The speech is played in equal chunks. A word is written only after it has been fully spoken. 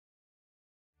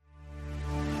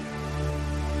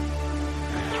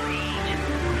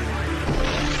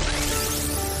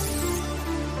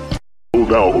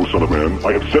thou, O son of man,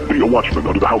 I have set thee a watchman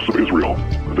unto the house of Israel.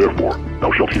 Therefore,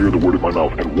 thou shalt hear the word of my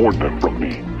mouth, and warn them from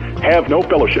me. Have no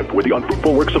fellowship with the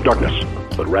unfruitful works of darkness,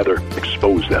 but rather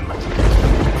expose them.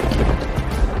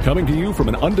 Coming to you from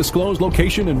an undisclosed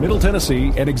location in Middle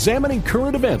Tennessee and examining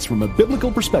current events from a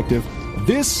biblical perspective,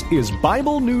 this is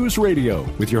Bible News Radio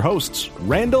with your hosts,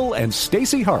 Randall and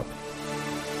Stacy Harp.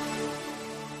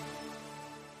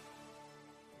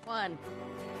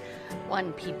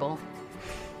 One people.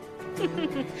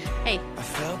 Hey. I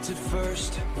felt it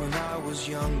first when I was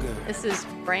younger. This is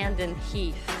Brandon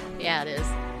Heath. Yeah, it is.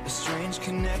 A strange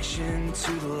connection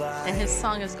to the light. And his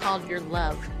song is called Your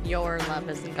Love. Your love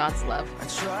is God's love. I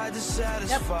tried to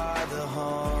satisfy the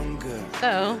hunger.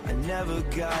 So, I never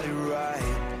got it right.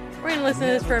 We're going to listen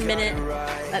to this for a minute.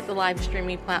 Let the live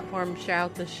streaming platform share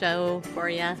out the show for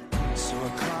you. So I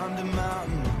climbed a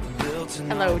mountain, built an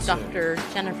Hello, altar. Dr.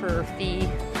 Jennifer Fee,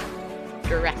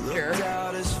 director. Looked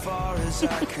out as far as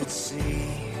I could see.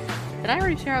 Did I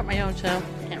already share out my own show?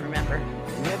 Can't remember.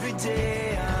 And every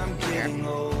day I'm getting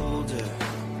older.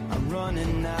 I'm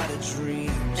running out of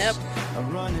dreams. Yep.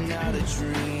 I'm running out of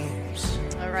dreams.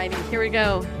 Alrighty, here we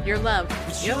go. Your love.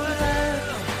 Your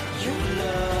love, your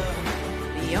love.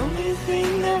 The only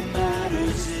thing that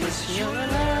matters is your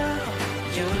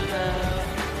love, your love.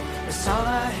 That's all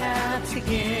I have to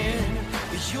give.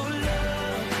 Your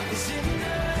love is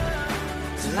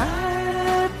enough to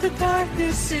light up the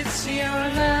darkness. It's your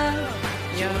love,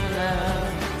 your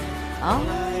love. All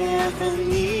I ever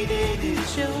needed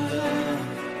is your love.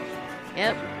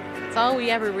 Yep. It's all we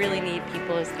ever really need,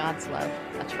 people, is God's love.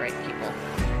 That's right, people.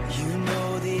 You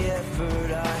know the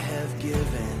effort I have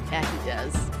given. Yeah, he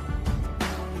does.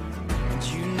 And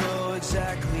you know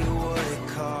exactly what it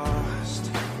cost.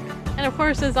 And of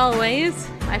course, as always,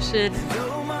 I should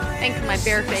thank my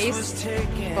bare face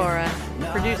for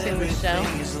producing this show.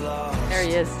 There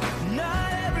he is.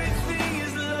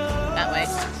 That way.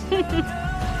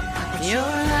 Your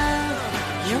love,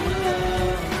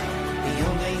 the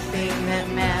only thing that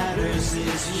matters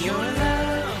is your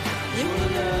love, your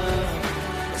love.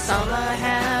 That's all I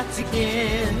have to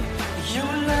give.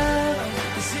 Your love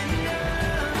is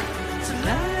enough to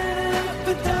light up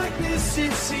the darkness.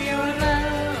 It's your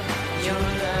love, your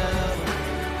love.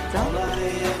 That's all I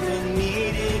ever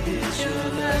needed is your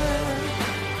love.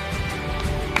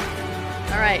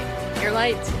 All right, your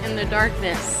light in the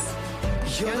darkness.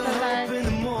 You're the light in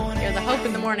the morning. You're the hope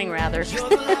in the morning, rather. You're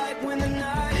the light when the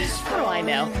night is What do I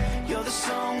know? You're the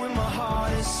song when my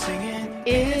heart is singing.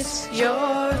 It's your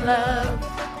love.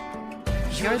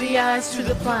 You're the eyes to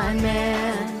the blind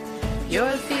man.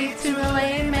 You're the feet to a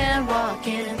lame man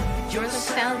walking. You're the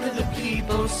sound of the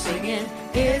people singing.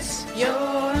 It's your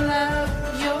love,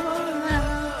 your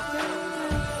love.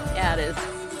 Yeah, it is.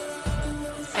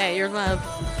 Yeah, your love.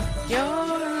 Your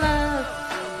love.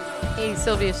 Hey,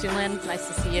 Sylvia Shulin, nice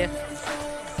to see you.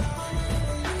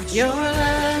 Your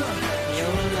love,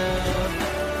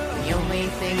 the only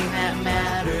thing that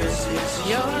matters is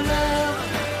your love,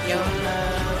 your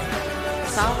love.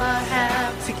 That's all I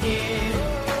have to give.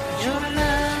 Your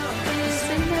love is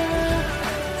enough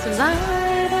to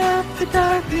light up the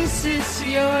darkness. It's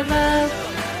your love,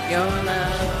 your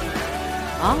love.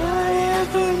 All I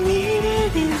ever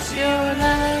needed is your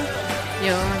love,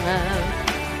 your love.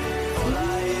 All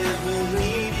I ever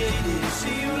needed is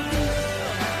your love,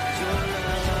 your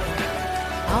love.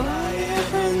 All I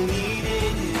ever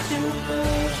needed is your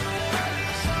love.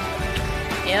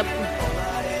 Yep. All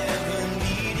I ever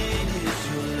needed is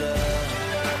your love.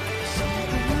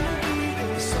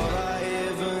 That's all I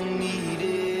ever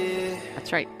needed.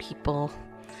 That's right, people.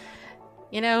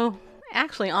 You know,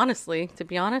 actually, honestly, to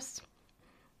be honest,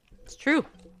 it's true.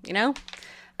 You know,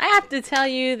 I have to tell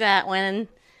you that when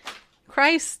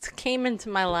Christ came into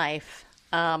my life,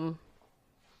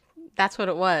 that's what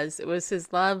it was. It was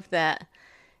his love that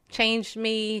changed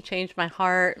me, changed my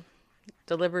heart,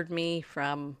 delivered me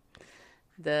from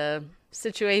the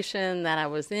situation that I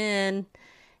was in,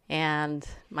 and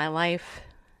my life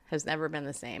has never been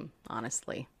the same,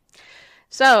 honestly.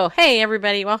 So, hey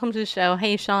everybody, welcome to the show.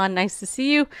 Hey Sean, nice to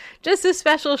see you. Just a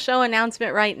special show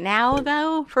announcement right now,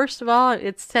 though. First of all,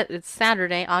 it's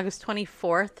Saturday, August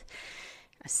 24th,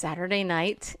 a Saturday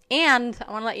night, and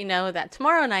I want to let you know that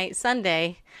tomorrow night,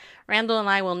 Sunday, Randall and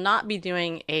I will not be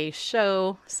doing a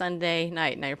show Sunday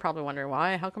night. Now you're probably wondering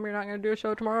why. How come you're not going to do a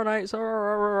show tomorrow night? So,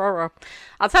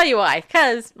 I'll tell you why.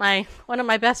 Because one of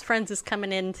my best friends is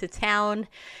coming into town,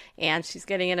 and she's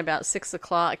getting in about 6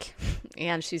 o'clock,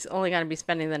 and she's only going to be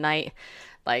spending the night,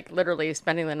 like literally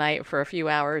spending the night for a few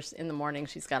hours. In the morning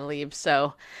she's got to leave.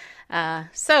 So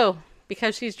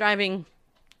because she's driving,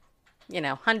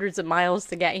 hundreds of miles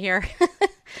to get here,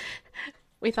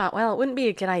 we thought, well, it wouldn't be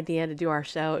a good idea to do our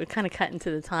show. It would kind of cut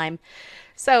into the time.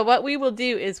 So what we will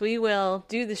do is we will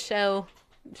do the show.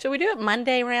 Should we do it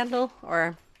Monday, Randall?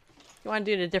 Or you want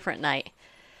to do it a different night?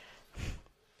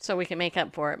 So we can make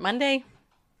up for it. Monday?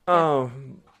 Oh,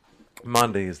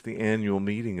 Monday is the annual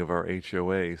meeting of our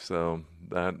HOA, so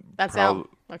that's out.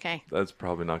 Okay. That's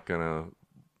probably not going to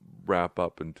wrap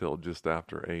up until just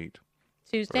after 8.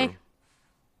 Tuesday?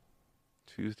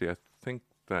 Tuesday, I think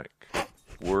that could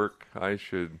work. I'll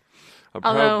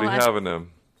Although probably having a,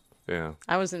 yeah.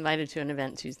 I was invited to an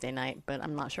event Tuesday night, but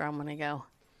I'm not sure I'm going to go.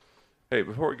 Hey,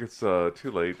 before it gets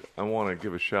too late, I want to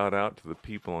give a shout out to the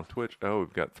people on Twitch. Oh,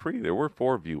 we've got 3. There were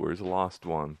 4 viewers. I lost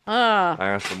one. I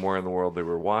asked them where in the world they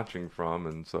were watching from,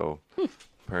 and so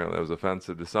apparently that was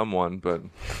offensive to someone. But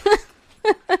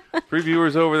 3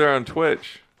 viewers over there on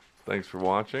Twitch. Thanks for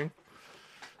watching.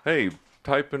 Hey,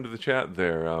 type into the chat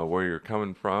there where you're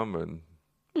coming from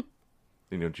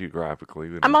and,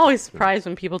 geographically. I'm always surprised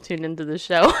when people tune into the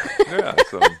show. Yeah,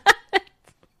 so...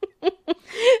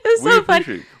 It's we so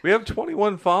appreciate fun. We have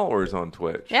 21 followers on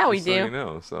Twitch. Yeah, we just do. So you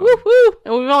know, so. Woo-hoo!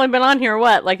 And we've only been on here,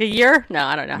 like a year? No,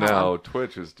 I don't know how long.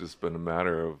 Twitch has just been a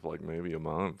matter of maybe a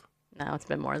month. No, it's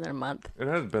been more than a month. It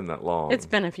hasn't been that long. It's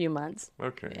been a few months.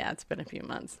 Okay. Yeah, it's been a few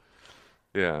months.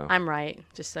 Yeah. I'm right,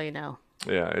 just so you know.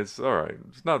 Yeah, it's all right.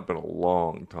 It's not been a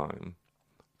long time.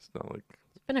 It's not like...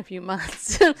 It's been a few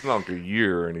months. It's not like a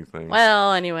year or anything.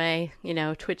 Well, anyway,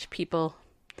 Twitch people.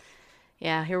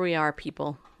 Yeah, here we are,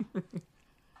 people.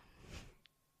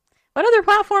 What other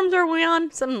platforms are we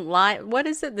on? Some live... What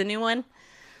is it, the new one?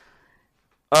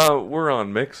 We're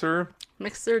on Mixer.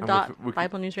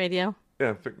 Mixer.Bible News Radio.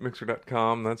 Yeah,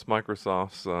 Mixer.com. That's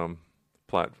Microsoft's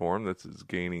platform. That's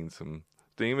gaining some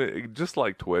steam. Just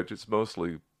like Twitch, it's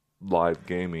mostly live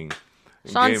gaming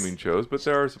and gaming shows, but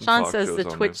there are some Sean talk says shows the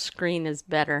on Twitch there. screen is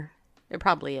better. It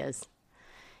probably is.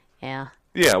 Yeah.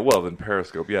 Yeah, well, then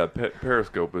Periscope. Yeah,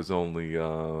 Periscope is only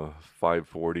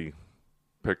 540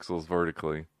 pixels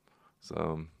vertically.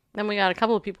 So Then we got a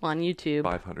couple of people on YouTube.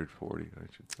 540, I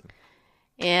should say.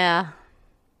 Yeah.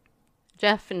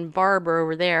 Jeff and Barb are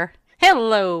over there.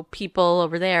 Hello, people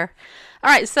over there. All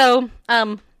right, so,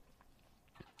 wouldn't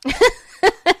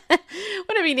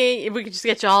it be neat if we could just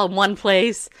get you all in one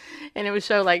place and it would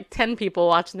show 10 people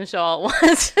watching the show all at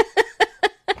once?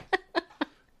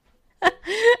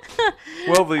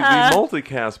 Well, the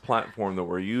multicast platform that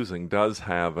we're using does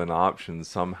have an option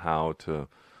somehow to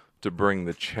bring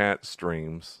the chat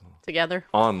streams Together?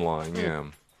 online, yeah.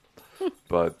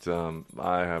 But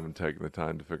I haven't taken the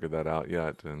time to figure that out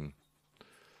yet, and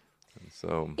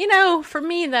so... For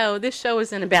me, though, this show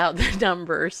isn't about the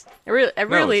numbers.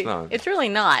 It's really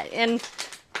not. And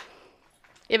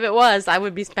if it was, I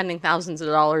would be spending thousands of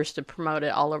dollars to promote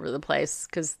it all over the place,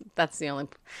 because that's the only...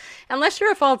 Unless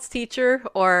you're a false teacher,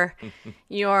 or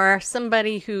you're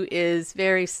somebody who is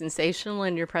very sensational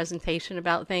in your presentation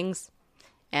about things,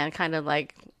 and kind of I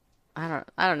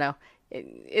don't know.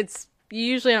 It's... You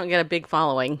usually don't get a big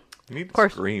following. You need to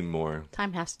scream more.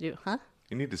 Time has to do, huh?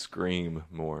 You need to scream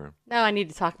more. No, I need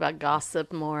to talk about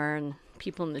gossip more and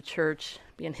people in the church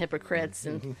being hypocrites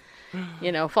and,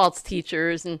 false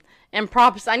teachers and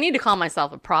prophets. I need to call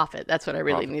myself a prophet. That's what I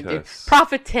really need to do.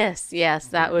 Prophetess. Yes,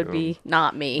 that would be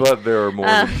not me. But there are more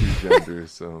than 2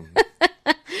 genders, so...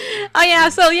 Oh, yeah.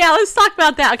 So, yeah, let's talk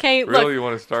about that. Okay. Really? Look. You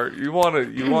want to start? You want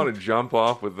to jump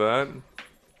off with that?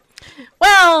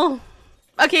 Well...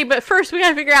 Okay, but first we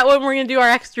gotta figure out when we're gonna do our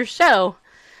extra show.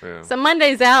 Yeah. So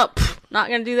Monday's out. Not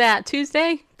gonna do that.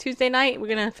 Tuesday night, we're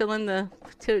gonna fill in the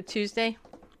Tuesday.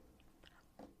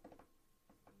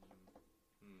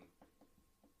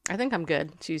 I think I'm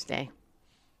good. Tuesday.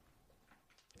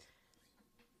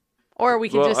 Or we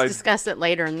can discuss it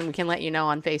later, and then we can let you know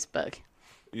on Facebook.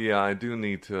 Yeah, I do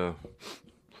need to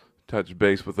touch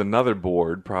base with another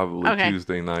board probably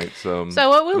Tuesday night. So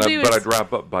what we'll do I'd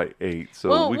wrap up by 8,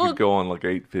 so we could go on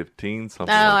 8:15, something.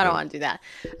 No, I don't want to do that.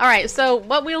 All right, so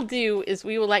what we'll do is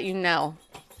we will let you know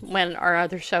when our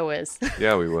other show is.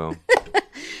 Yeah, we will.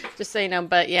 Just so you know,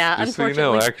 but yeah, just unfortunately.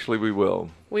 So you know, actually we will.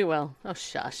 We will. Oh,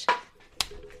 shush.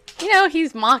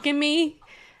 He's mocking me.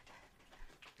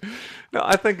 No,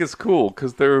 I think it's cool,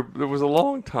 because there was a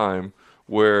long time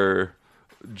where,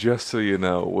 just so you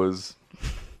know, was...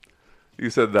 You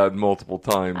said that multiple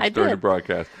times during the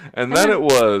broadcast. And then it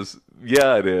was,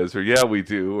 yeah, it is, or yeah, we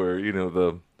do, or,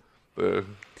 the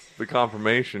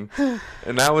confirmation.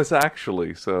 And now it's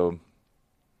actually, so...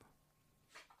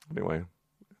 Anyway,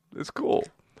 it's cool.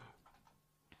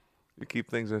 You keep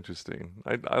things interesting.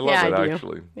 I love it,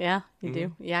 actually. Yeah, you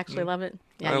do. You actually love it?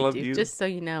 Yeah, I love do. you. Just so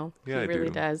you know. Yeah, he really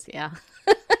does, yeah.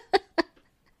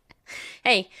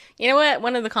 Hey, you know what?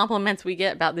 One of the compliments we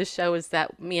get about this show is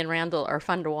that me and Randall are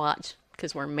fun to watch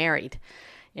because we're married.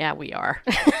 Yeah, we are.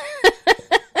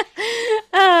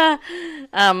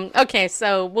 Okay,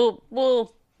 so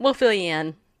we'll fill you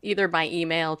in either by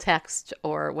email, text,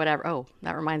 or whatever. Oh,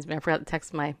 that reminds me, I forgot to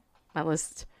text my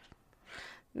list.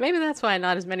 Maybe that's why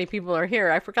not as many people are here.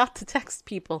 I forgot to text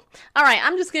people. All right,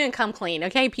 I'm just going to come clean,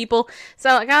 okay, people? So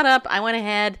I got up, I went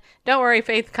ahead. Don't worry,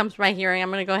 Faith comes by hearing.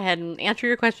 I'm going to go ahead and answer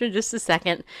your question in just a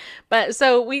second. But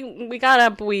so we got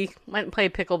up, we went and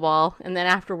played pickleball, and then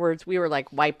afterwards we were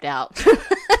like wiped out.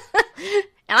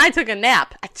 And I took a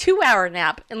nap, a 2-hour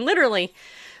nap, and literally,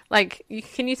 like,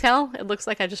 can you tell? It looks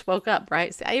like I just woke up,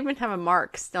 right? See, I even have a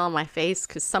mark still on my face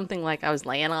because something like I was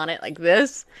laying on it like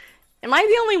this. Am I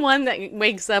the only one that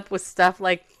wakes up with stuff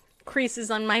like creases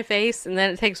on my face and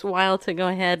then it takes a while to go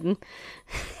ahead and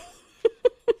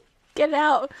get it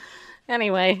out?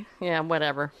 Anyway, yeah,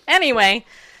 whatever. Anyway,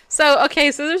 so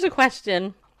there's a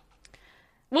question.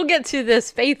 We'll get to this.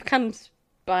 Faith comes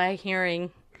by hearing.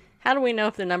 How do we know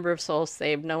if the number of souls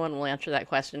saved? No one will answer that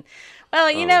question. Well,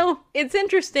 you know, it's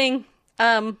interesting.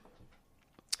 I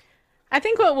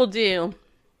think what we'll do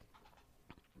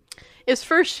is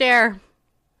first share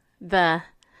the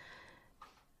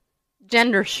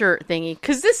gender shirt thingy,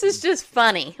 because this is just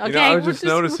funny. Okay, I was just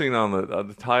noticing on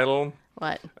the title.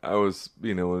 What? I was,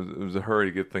 it was a hurry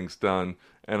to get things done,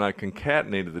 and I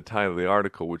concatenated the title of the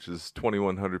article, which is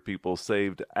 2,100 people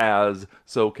saved as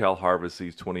SoCal Harvest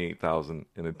sees 28,000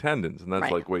 in attendance, and that's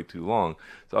Right. like way too long.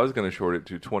 So I was going to short it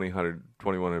to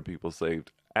 2,100 people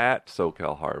saved at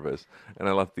SoCal Harvest, and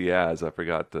I left the as. I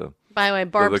forgot to. By the way,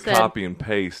 Barb the said. copy and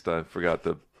paste. I forgot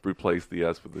to replace the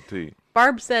S with the T.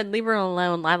 Barb said, "Leave her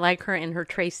alone. I like her and her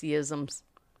Tracyisms."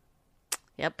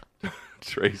 Yep.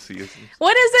 Tracyisms.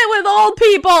 What is it with old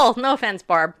people? No offense,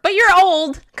 Barb, but you're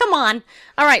old. Come on.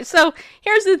 All right, so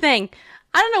here's the thing.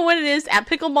 I don't know what it is. At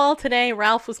pickleball today,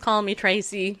 Ralph was calling me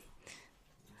Tracy.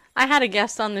 I had a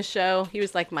guest on the show. He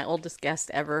was like my oldest guest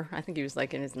ever. I think he was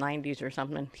like in his 90s or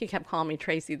something. He kept calling me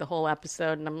Tracy the whole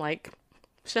episode, and I'm like,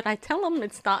 should I tell him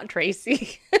it's not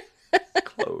Tracy?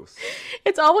 Close.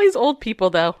 It's always old people,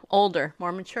 though. Older,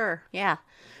 more mature. Yeah.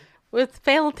 With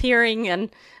failed hearing and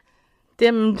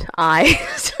dimmed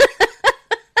eyes.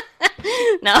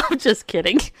 No, I'm just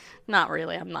kidding. Not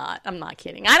really. I'm not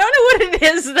kidding. I don't know what it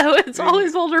is, though. It's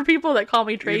always older people that call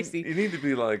me Tracy. You need to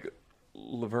be like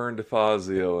Laverne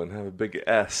DeFazio and have a big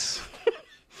S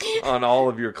on all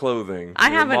of your clothing. I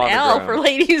have an L for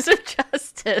Ladies of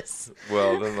Justice.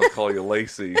 Well, then they'll call you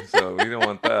Lacey, so you don't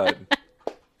want that.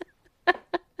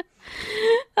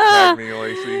 Tag me,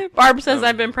 Lacey. Barb says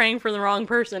I've been praying for the wrong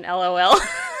person. LOL.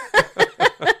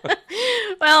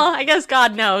 Well, I guess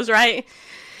God knows, right?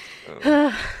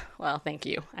 Well, thank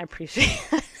you. I appreciate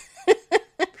it.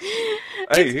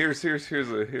 Hey, here's a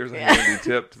handy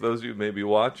tip to those of you who may be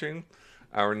watching.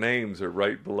 Our names are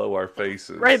right below our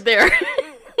faces. Right there.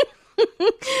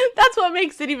 That's what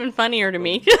makes it even funnier to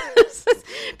me.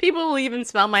 People will even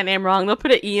spell my name wrong. They'll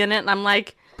put an E in it, and I'm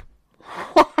like,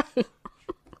 what?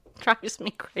 Drives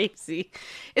me crazy.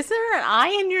 Is there an I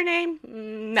in your name?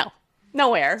 No.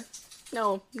 Nowhere.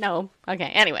 No. Okay,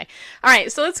 anyway. All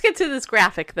right, so let's get to this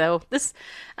graphic, though. This,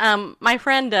 my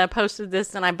friend posted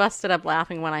this, and I busted up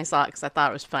laughing when I saw it because I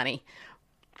thought it was funny.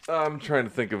 I'm trying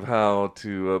to think of how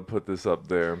to put this up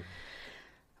there.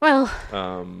 Well.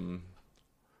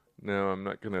 No, I'm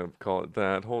not going to call it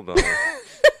that. Hold on.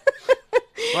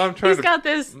 Well, I'm trying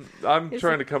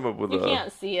to come up with You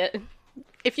can't see it.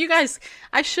 If you guys,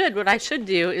 what I should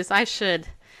do is I should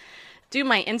do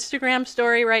my Instagram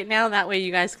story right now. That way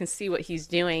you guys can see what he's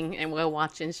doing, and we'll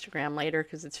watch Instagram later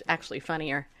because it's actually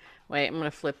funnier. Wait, I'm going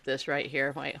to flip this right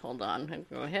here. Wait, hold on.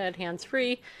 Go ahead, hands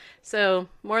free. So,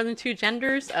 more than 2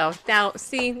 genders. Oh,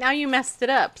 now you messed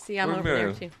it up. See, I'm over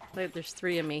there too. There's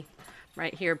 3 of me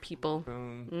right here, people.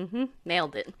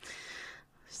 Nailed it.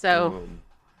 So,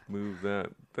 we'll move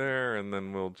that there, and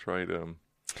then we'll try to.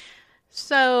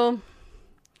 So.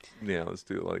 Yeah, let's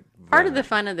do it like that. Part of the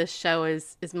fun of this show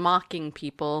is mocking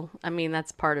people. I mean,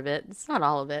 that's part of it. It's not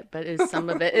all of it, but it's some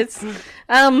of it. It's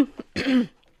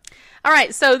all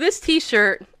right, so this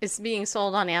t-shirt is being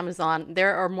sold on Amazon.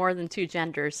 There are more than 2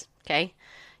 genders, okay?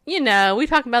 You know, we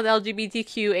talk about the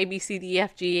LGBTQ,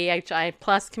 ABCDEFGHI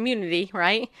plus community,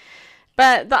 right?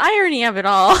 But the irony of it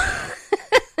all,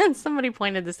 and somebody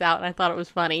pointed this out, and I thought it was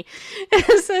funny.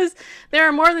 It says there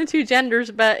are more than 2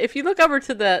 genders, but if you look over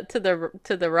to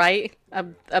the right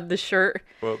of the shirt,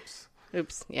 whoops,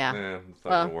 oops, yeah, it's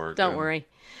not gonna work. Don't worry.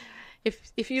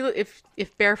 If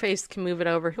Bareface can move it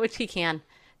over, which he can,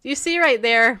 do you see right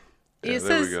there? Yeah, it there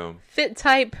says we go. Fit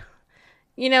type.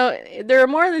 You know, there are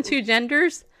more than 2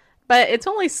 genders, but it's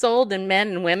only sold in men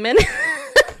and women.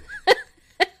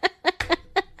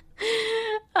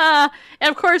 And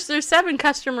of course, there's 7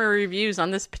 customer reviews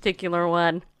on this particular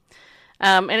one.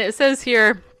 And it says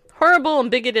here, horrible and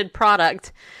bigoted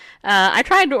product. I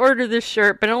tried to order this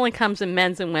shirt, but it only comes in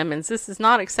men's and women's. This is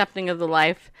not accepting of the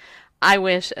life I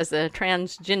wish as a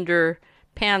transgender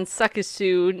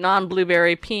pansukkesu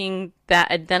non-blueberry peeing that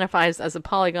identifies as a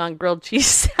polygon grilled cheese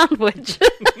sandwich.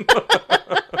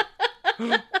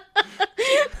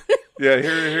 Yeah,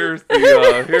 here's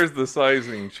the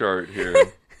sizing chart here.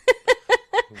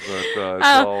 But it's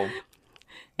all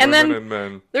and women then and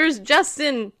men. There's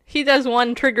Justin. He does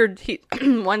one triggered.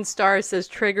 1 star says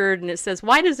triggered, and it says,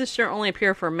 "Why does this shirt only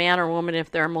appear for a man or woman if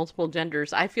there are multiple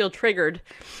genders? I feel triggered."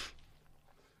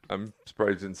 I'm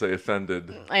surprised you didn't say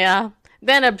offended. Yeah.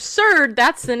 Then absurd.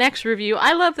 That's the next review.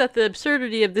 I love that the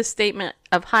absurdity of this statement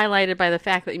of highlighted by the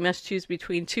fact that you must choose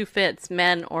between 2 fits,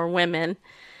 men or women.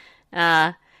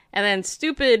 And then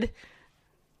stupid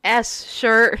S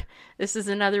shirt. This is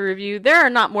another review. There are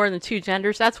not more than 2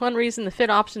 genders. That's one reason the fit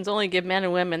options only give men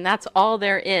and women. That's all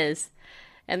there is.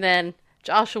 And then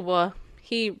Joshua,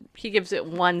 he gives it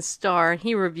 1 star.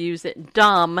 He reviews it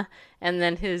dumb. And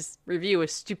then his review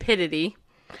is stupidity.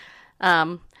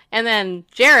 And then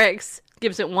Jerix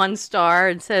gives it 1 star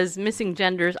and says missing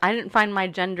genders. I didn't find my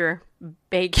gender.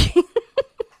 Baking.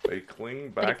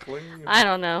 Backling? I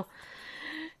don't know.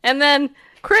 And then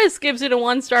Chris gives it a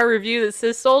 1 star review that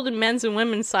says sold in men's and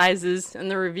women's sizes,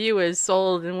 and the review is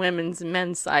sold in women's and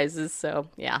men's sizes. So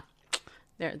yeah,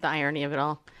 the irony of it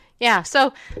all. Yeah.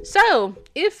 So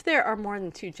if there are more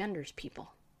than 2 genders,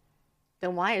 people,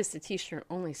 then why is the T-shirt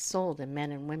only sold in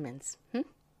men and women's?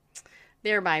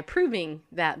 Thereby proving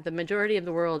that the majority of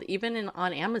the world, even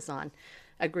on Amazon,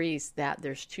 agrees that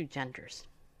there's 2 genders.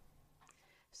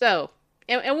 So.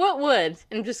 And what would,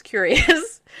 I'm just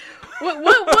curious, what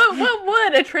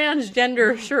would a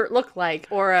transgender shirt look like,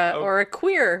 or a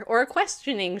queer or a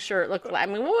questioning shirt look like? I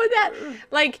mean, what would that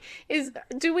like?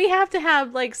 Do we have to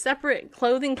have like separate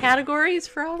clothing categories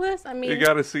for all this? I mean, you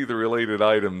got to see the related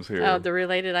items here. Oh, the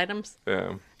related items.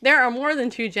 Yeah. There are more than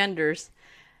 2 genders.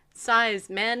 Size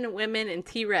men, women, and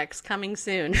T-Rex coming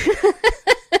soon.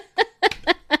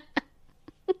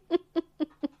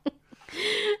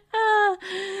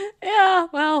 Yeah,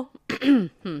 well,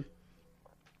 does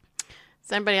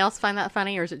anybody else find that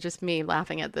funny, or is it just me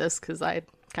laughing at this because I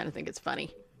kind of think it's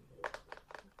funny?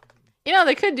 You know,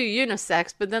 they could do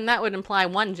unisex, but then that would imply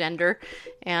 1 gender,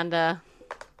 and that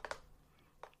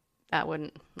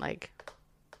wouldn't, like...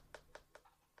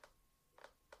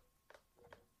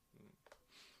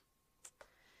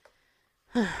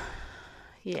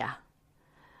 Yeah.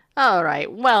 All right.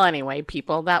 Well, anyway,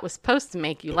 people, that was supposed to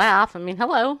make you laugh. I mean,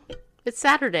 hello. It's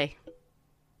Saturday.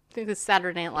 I think it's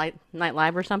Saturday Night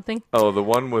Live or something. Oh, the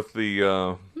one with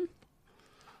the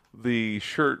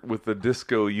shirt with the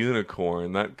disco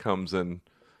unicorn, that comes in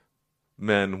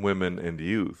men, women, and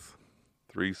youth.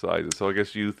 3 sizes. So I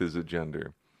guess youth is a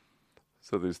gender.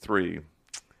 So there's 3.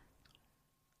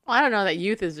 Well, I don't know that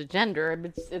youth is a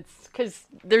gender. It's because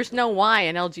there's no Y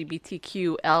in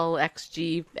LGBTQ, L, X,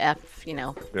 G, F, you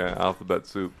know. Yeah, alphabet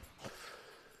soup.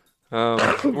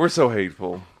 We're so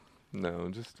hateful.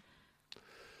 No,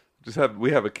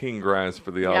 we have a keen grasp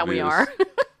for the obvious. Yeah, we are.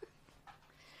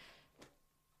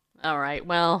 All right.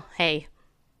 Well, hey.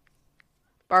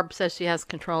 Barb says she has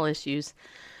control issues.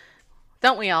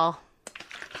 Don't we all?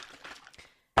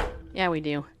 Yeah, we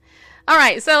do. All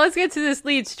right, so let's get to this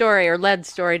lead story, or lead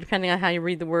story, depending on how you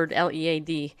read the word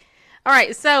L-E-A-D. All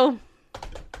right, so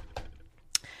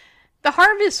the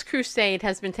Harvest Crusade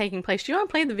has been taking place. Do you want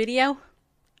to play the video?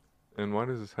 And why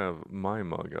does this have my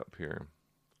mug up here?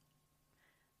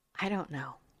 I don't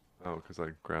know. Oh, because I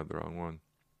grabbed the wrong one.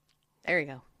 There you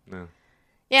go. Yeah.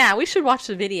 Yeah, we should watch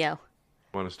the video.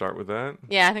 Want to start with that?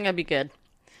 Yeah, I think that'd be good.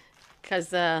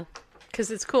 Because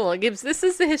it's cool. This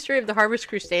is the history of the Harvest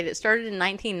Crusade. It started in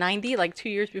 1990, like 2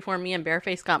 years before me and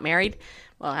Bareface got married.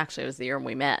 Well, actually, it was the year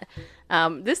we met.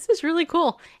 This is really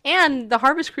cool. And the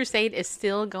Harvest Crusade is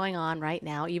still going on right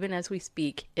now, even as we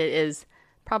speak. It is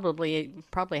probably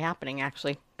happening,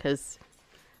 actually, because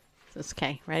it's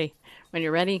okay. Ready? When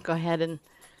you're ready, go ahead and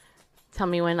tell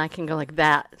me when I can go like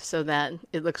that, so that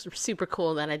it looks super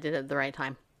cool that I did it at the right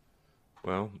time.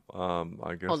 Well,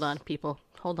 I guess... Hold on, people.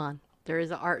 Hold on. There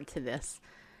is an art to this.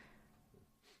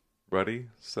 Ready,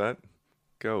 set,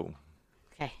 go.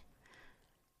 Okay.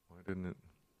 Why didn't it?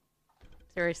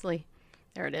 Seriously?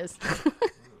 There it is.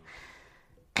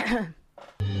 His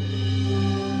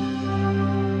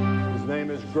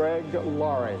name is Greg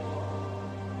Laurie.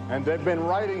 And they've been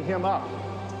writing him up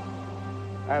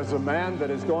as a man that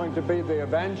is going to be the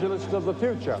evangelist of the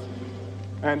future.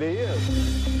 And he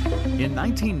is. In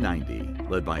 1990,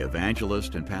 led by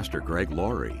evangelist and pastor Greg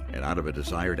Laurie, and out of a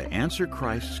desire to answer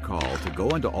Christ's call to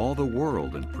go into all the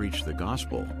world and preach the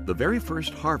gospel, the very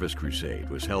first Harvest Crusade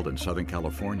was held in Southern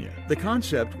California. The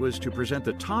concept was to present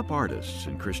the top artists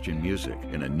in Christian music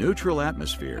in a neutral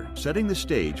atmosphere, setting the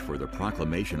stage for the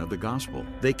proclamation of the gospel.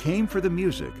 They came for the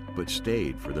music, but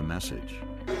stayed for the message.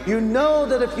 You know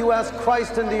that if you ask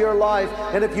Christ into your life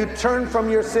and if you turn from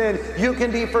your sin, you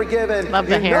can be forgiven. Love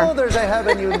the you hair. know there's a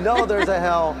heaven, you know there's a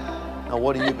hell. Now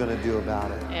what are you going to do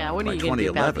about it? Yeah, what are By you going to do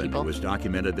about it, 2011, people? it was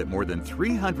documented that more than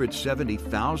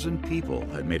 370,000 people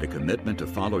had made a commitment to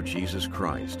follow Jesus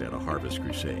Christ at a Harvest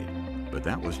Crusade. But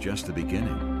that was just the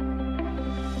beginning.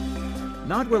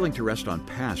 Not willing to rest on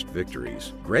past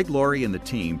victories, Greg Laurie and the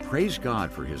team praised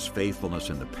God for his faithfulness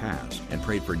in the past and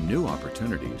prayed for new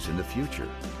opportunities in the future.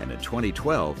 And in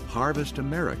 2012, Harvest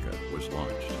America was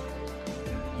launched.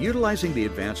 Utilizing the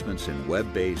advancements in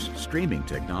web-based streaming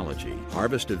technology,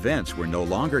 Harvest events were no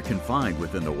longer confined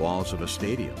within the walls of a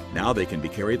stadium. Now they can be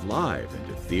carried live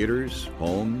into theaters,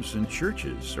 homes, and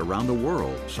churches around the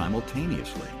world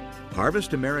simultaneously.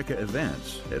 Harvest America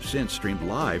events have since streamed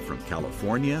live from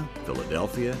California,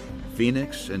 Philadelphia,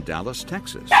 Phoenix, and Dallas,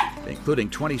 Texas, including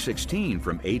 2016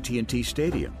 from AT&T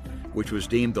Stadium, which was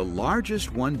deemed the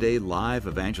largest one-day live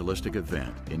evangelistic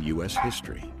event in U.S.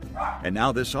 history. And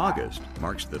now this August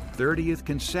marks the 30th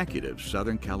consecutive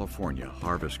Southern California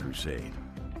Harvest Crusade.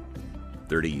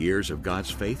 30 years of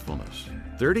God's faithfulness,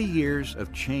 30 years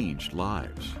of changed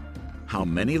lives. How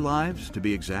many lives, to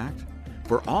be exact?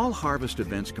 For all Harvest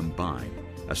events combined,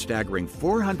 a staggering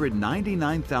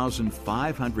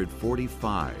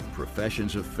 499,545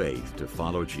 professions of faith to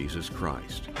follow Jesus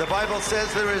Christ. The Bible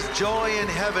says there is joy in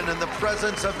heaven in the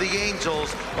presence of the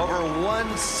angels over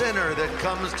one sinner that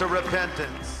comes to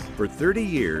repentance. For 30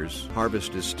 years,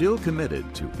 Harvest is still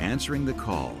committed to answering the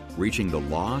call, reaching the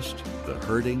lost, the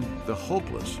hurting, the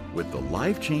hopeless, with the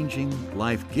life-changing,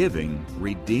 life-giving,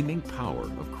 redeeming power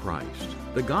of Christ.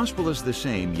 The gospel is the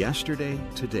same yesterday,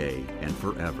 today, and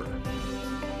forever.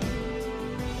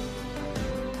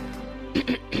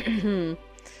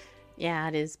 Yeah,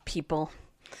 it is, people.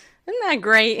 Isn't that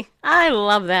great? I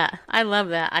love that. I love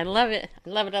that. I love it. I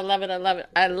love it. I love it. I love it.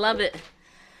 I love it.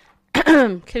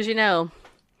 Because, you know,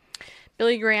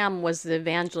 Billy Graham was the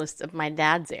evangelist of my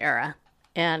dad's era.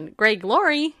 And Greg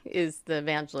Laurie is the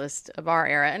evangelist of our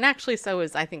era. And actually, so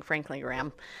is, I think, Franklin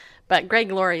Graham. But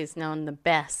Greg Laurie is known the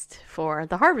best for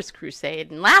the Harvest Crusade.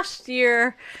 And last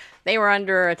year, they were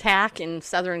under attack in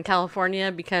Southern California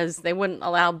because they wouldn't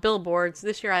allow billboards.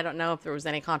 This year, I don't know if there was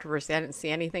any controversy. I didn't see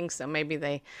anything. So maybe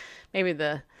the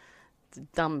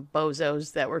dumb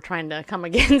bozos that were trying to come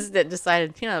against it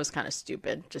decided, you know, it was kind of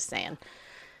stupid. Just saying.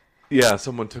 Yeah,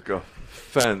 someone took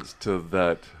offense to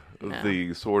that,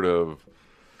 the sort of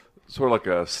like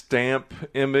a stamp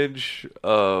image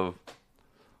of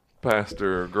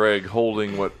Pastor Greg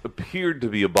holding what appeared to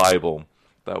be a Bible.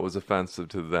 That was offensive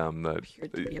to them. That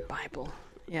appeared to be a Bible.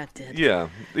 Yeah, it did. Yeah,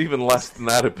 even less than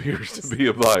that appears to be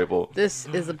a Bible. This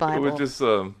is a Bible. It was just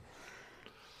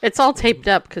it's all taped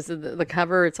up because of the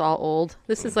cover. It's all old.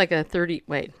 This is like a 30.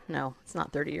 Wait, no, it's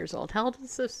not 30 years old. How old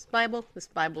is this Bible? This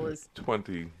Bible is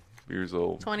 20 years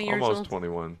old. 20 years almost old.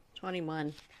 21.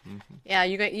 21. Mm-hmm. Yeah,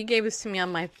 you gave this to me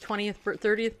on my 30th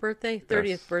birthday.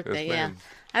 30th birthday. Yes, yeah, ma'am.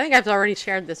 I think I've already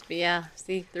shared this, but yeah,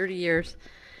 see, 30 years.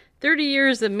 30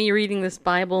 years of me reading this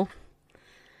Bible.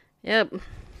 Yep.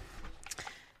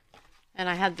 And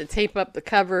I had to tape up the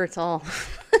cover. It's all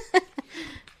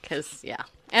because yeah.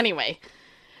 Anyway.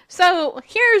 So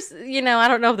here's, you know, I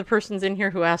don't know if the person's in here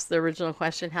who asked the original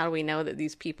question, how do we know that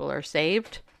these people are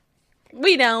saved?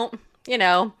 We don't, you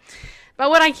know.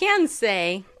 But what I can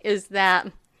say is that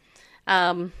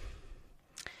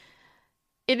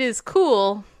it is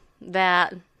cool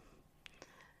that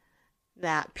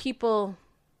people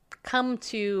come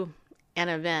to an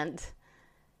event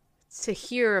to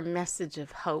hear a message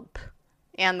of hope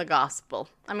and the gospel.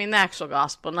 I mean, the actual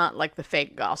gospel, not like the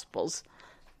fake gospels,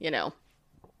 you know.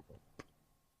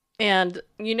 And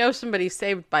you know somebody's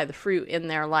saved by the fruit in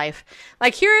their life.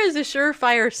 Like, here is a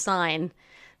surefire sign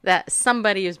that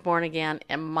somebody is born again,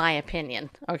 in my opinion,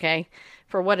 okay?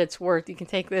 For what it's worth, you can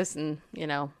take this and, you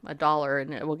know, $1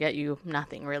 and it will get you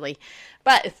nothing, really.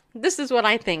 But this is what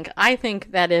I think. I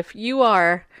think that if you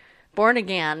are born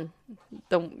again,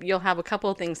 you'll have a couple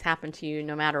of things happen to you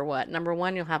no matter what. Number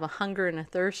one, you'll have a hunger and a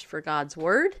thirst for God's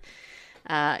Word.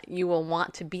 You will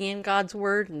want to be in God's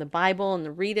Word and the Bible and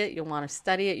to read it. You'll want to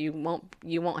study it. You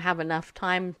won't have enough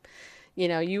time.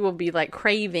 you will be like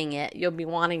craving it. You'll be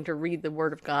wanting to read the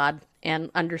Word of God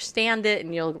and understand it,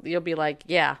 and you'll be like,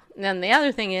 yeah. And then the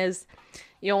other thing is,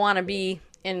 you'll want to be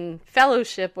in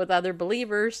fellowship with other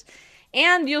believers,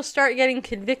 and you'll start getting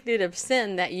convicted of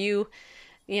sin that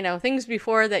things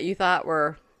before that you thought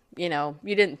were, you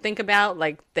didn't think about,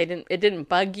 like it didn't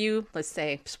bug you. Let's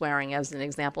say swearing as an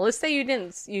example. Let's say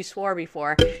you swore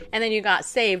before and then you got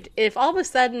saved. If all of a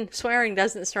sudden swearing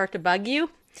doesn't start to bug you,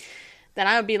 then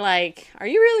I would be like, are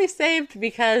you really saved?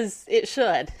 Because it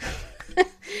should.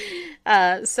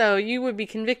 So you would be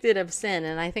convicted of sin.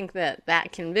 And I think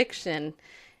that conviction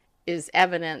is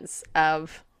evidence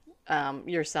of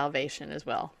your salvation as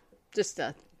well. Just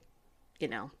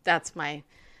that's my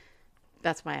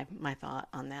thought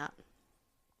on that.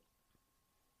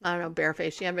 I don't know,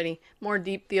 Bareface, you have any more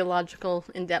deep theological,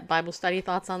 in-depth Bible study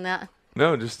thoughts on that?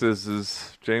 No, just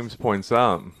as James points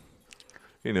out,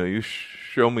 you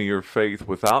show me your faith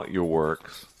without your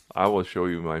works, I will show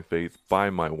you my faith by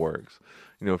my works.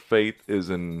 Faith is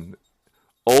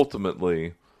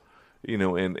ultimately,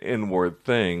 an inward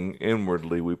thing.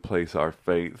 Inwardly, we place our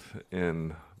faith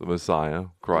in the Messiah,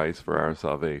 Christ, for our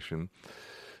salvation.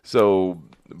 So,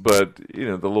 but,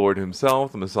 the Lord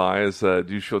himself, the Messiah, said,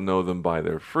 you shall know them by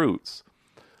their fruits.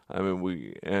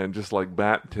 And just like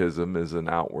baptism is an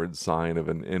outward sign of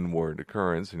an inward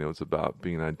occurrence, it's about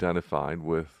being identified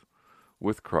with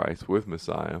Christ, with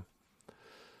Messiah.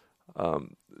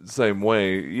 Same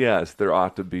way, yes, there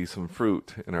ought to be some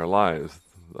fruit in our lives.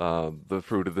 The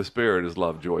fruit of the Spirit is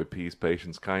love, joy, peace,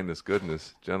 patience, kindness,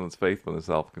 goodness, gentleness, faithfulness,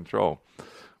 self-control.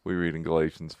 We read in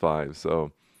Galatians 5.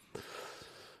 So,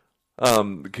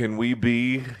 can we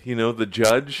be, the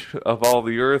judge of all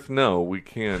the earth? No, we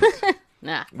can't.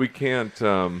 Nah. We can't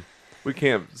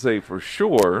say for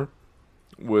sure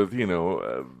with,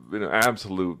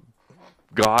 absolute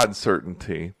God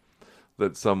certainty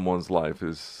that someone's life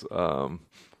is,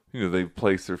 they've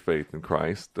placed their faith in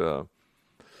Christ.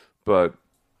 But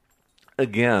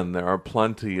again, there are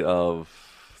plenty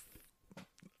of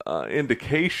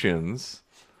indications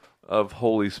of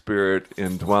Holy Spirit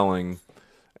indwelling,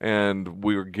 and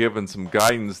we were given some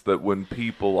guidance that when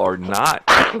people are not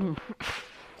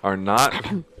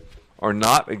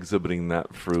exhibiting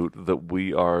that fruit, that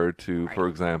we are to, for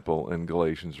example, in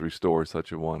Galatians, restore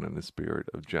such a one in the spirit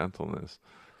of gentleness.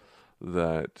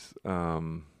 That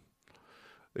in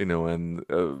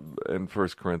 1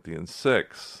 Corinthians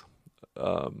 6,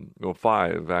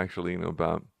 5, actually,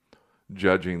 about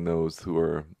judging those who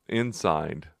are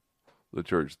inside the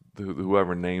church,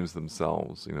 whoever names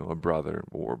themselves, a brother,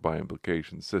 or by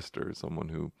implication sister, someone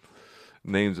who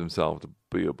names himself to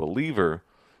be a believer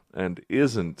and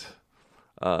isn't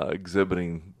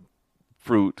exhibiting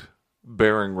fruit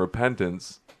bearing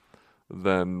repentance,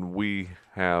 then we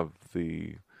have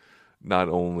not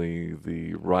only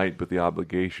the right but the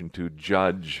obligation to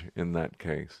judge in that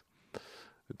case,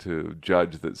 to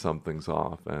judge that something's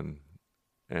off and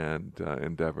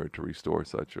endeavor to restore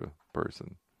such a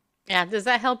person. Yeah, does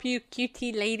that help you,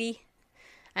 QT lady?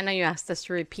 I know you asked us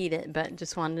to repeat it, but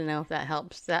just wanted to know if that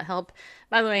helps. Does that help?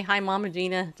 By the way, hi, Mama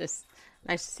Gina. Just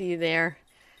nice to see you there.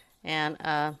 And,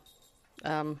 yeah,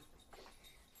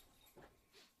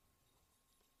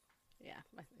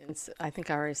 I think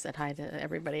I already said hi to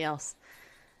everybody else.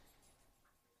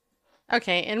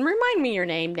 Okay, and remind me your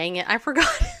name, dang it. I forgot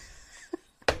it.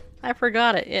 I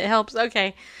forgot it. It helps.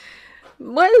 Okay.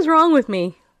 What is wrong with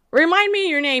me? Remind me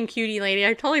your name, cutie lady.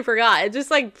 I totally forgot. It just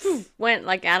went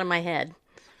out of my head.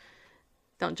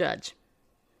 Don't judge.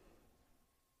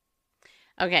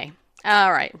 Okay.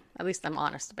 All right. At least I'm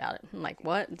honest about it. I'm like,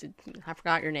 what? I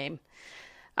forgot your name.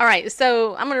 All right.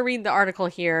 So I'm going to read the article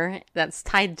here that's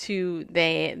tied to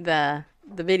the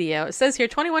video. It says here,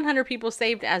 2,100 people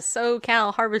saved as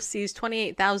SoCal Harvest sees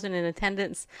 28,000 in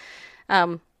attendance.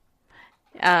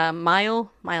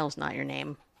 Mile's not your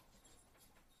name.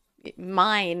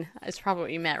 Mine is probably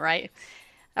what you meant, right?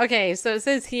 Okay, so it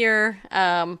says here,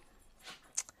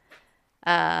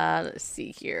 let's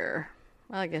see here.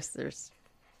 Well, I guess that's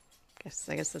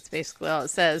basically all it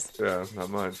says. Yeah, not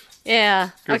much.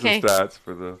 Yeah, Here's okay. the stats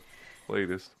for the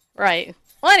latest. Right.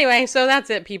 Well, anyway, so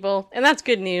that's it, people. And that's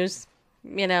good news,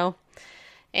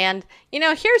 And,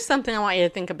 here's something I want you to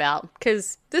think about,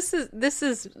 because this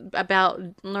is about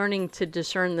learning to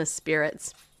discern the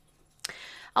spirits.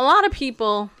 A lot of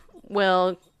people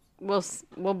will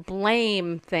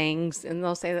blame things, and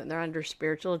they'll say that they're under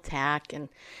spiritual attack and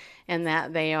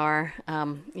that they are,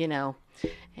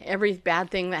 every bad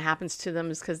thing that happens to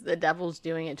them is because the devil's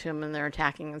doing it to them and they're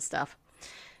attacking and stuff.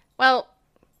 Well,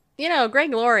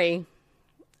 Greg Laurie,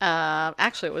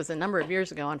 Actually, it was a number of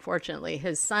years ago, unfortunately.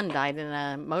 His son died in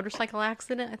a motorcycle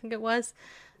accident, I think it was,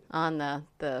 on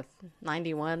the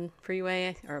 91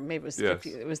 freeway, or maybe it was Yes.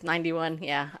 it was 91.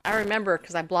 Yeah, I remember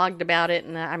because I blogged about it,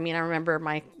 and I remember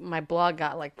my blog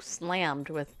got like slammed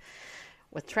with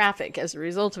traffic as a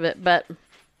result of it. But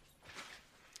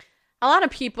a lot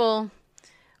of people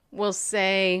will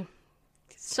say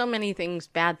so many things,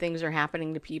 bad things are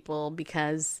happening to people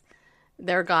because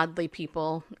they're godly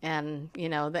people, and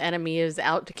the enemy is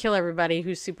out to kill everybody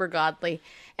who's super godly.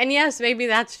 And yes, maybe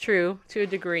that's true to a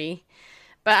degree.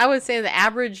 But I would say the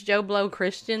average Joe Blow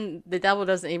Christian, the devil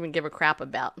doesn't even give a crap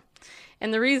about.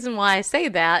 And the reason why I say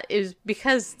that is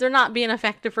because they're not being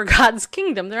effective for God's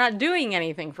kingdom. They're not doing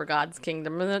anything for God's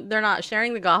kingdom. They're not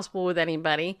sharing the gospel with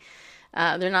anybody.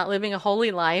 They're not living a holy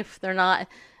life. They're not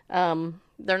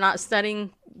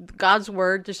studying God's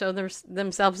word to show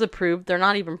themselves approved. They're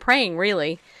not even praying,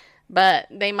 really. But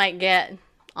they might get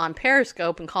on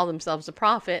Periscope and call themselves a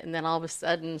prophet, and then all of a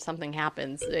sudden something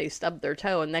happens. They stub their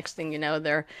toe, and next thing you know,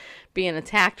 they're being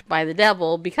attacked by the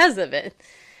devil because of it.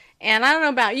 And I don't know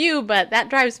about you, but that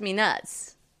drives me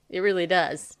nuts. It really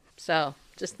does. So,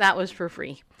 just that was for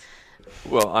free.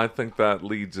 Well, I think that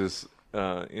leads us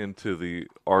into the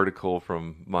article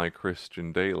from My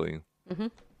Christian Daily. Mm-hmm.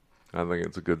 I think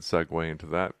it's a good segue into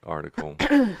that article.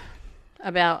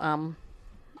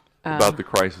 About the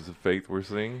crisis of faith we're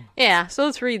seeing? Yeah, so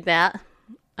let's read that.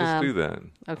 Let's do that.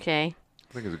 Okay.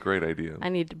 I think it's a great idea. I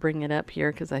need to bring it up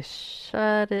here because I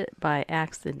shut it by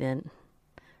accident.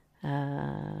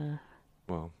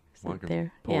 Well, I can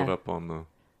there? pull it up on the...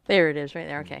 There it is, right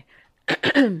there.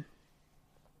 Okay.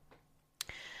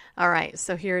 All right,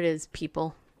 so here it is,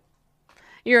 people.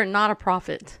 You're not a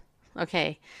prophet.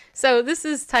 Okay, so this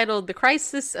is titled The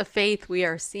Crisis of Faith We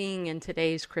Are Seeing in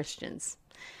Today's Christians.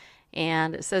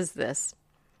 And it says this: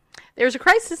 there's a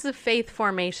crisis of faith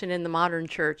formation in the modern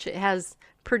church. It has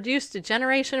produced a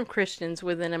generation of Christians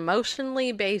with an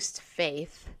emotionally based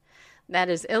faith that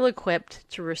is ill-equipped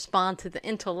to respond to the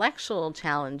intellectual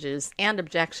challenges and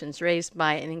objections raised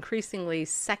by an increasingly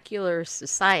secular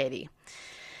society.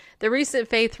 The recent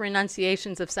faith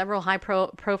renunciations of several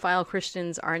high-profile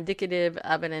Christians are indicative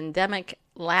of an endemic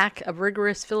lack of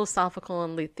rigorous philosophical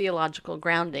and theological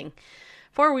grounding.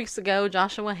 4 weeks ago,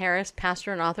 Joshua Harris,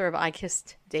 pastor and author of I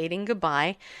Kissed Dating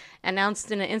Goodbye,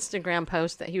 announced in an Instagram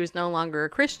post that he was no longer a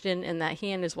Christian and that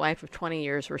he and his wife of 20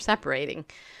 years were separating.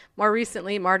 More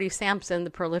recently, Marty Sampson,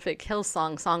 the prolific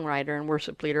Hillsong songwriter and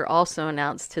worship leader, also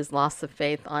announced his loss of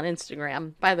faith on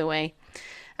Instagram. By the way,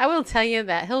 I will tell you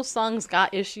that Hillsong's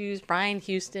got issues. Brian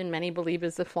Houston, many believe,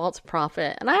 is a false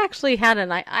prophet, and I actually had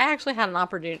an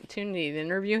opportunity to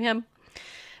interview him.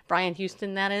 Brian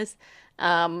Houston, that is.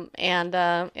 And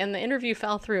the interview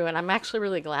fell through, and I'm actually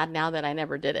really glad now that I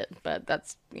never did it, but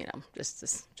that's,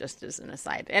 just as an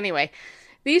aside. Anyway,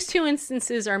 these two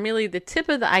instances are merely the tip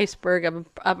of the iceberg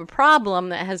of a problem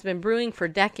that has been brewing for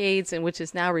decades and which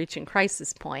is now reaching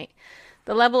crisis point.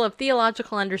 The level of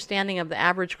theological understanding of the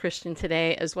average Christian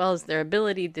today, as well as their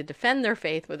ability to defend their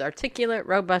faith with articulate,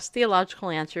 robust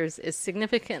theological answers, is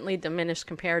significantly diminished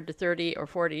compared to 30 or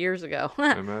 40 years ago.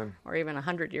 Amen. Or even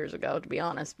 100 years ago, to be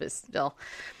honest, but still.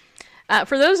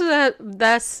 For those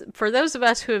of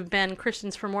us who have been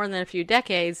Christians for more than a few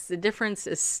decades, the difference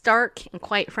is stark and,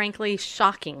 quite frankly,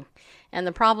 shocking. And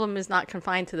the problem is not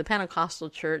confined to the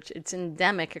Pentecostal church. It's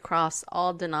endemic across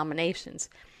all denominations.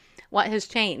 What has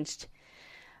changed?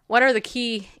 What are the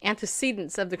key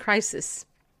antecedents of the crisis?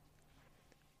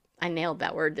 I nailed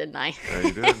that word, didn't I? Yeah,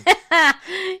 you did.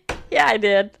 Yeah, I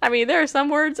did. I mean, there are some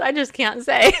words I just can't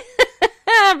say.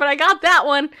 But I got that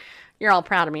one. You're all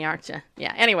proud of me, aren't you?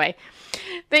 Yeah, anyway.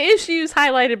 The issues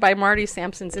highlighted by Marty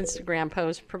Sampson's Instagram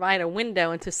post provide a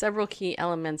window into several key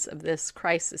elements of this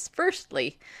crisis.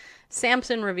 Firstly,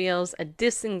 Sampson reveals a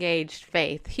disengaged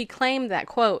faith. He claimed that,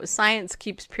 quote, science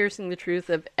keeps piercing the truth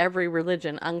of every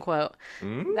religion, unquote.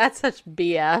 That's such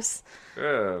BS.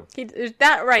 Yeah.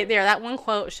 That right there, that one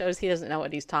quote shows he doesn't know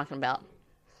what he's talking about.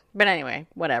 But anyway,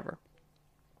 whatever.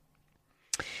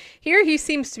 Here he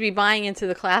seems to be buying into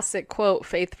the classic, quote,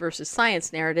 faith versus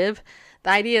science narrative.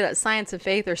 The idea that science and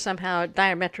faith are somehow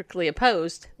diametrically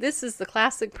opposed. This is the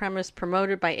classic premise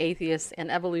promoted by atheists and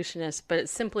evolutionists, but it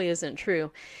simply isn't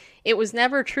true. It was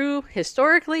never true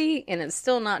historically, and it's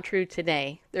still not true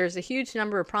today. There's a huge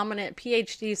number of prominent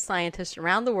PhD scientists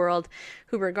around the world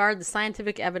who regard the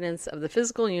scientific evidence of the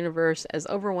physical universe as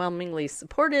overwhelmingly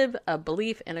supportive of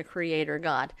belief in a creator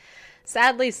God.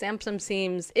 Sadly, Sampson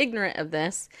seems ignorant of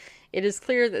this. It is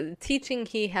clear that the teaching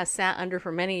he has sat under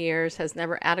for many years has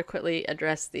never adequately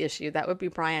addressed the issue. That would be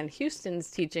Brian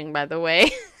Houston's teaching, by the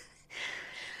way.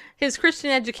 His Christian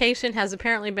education has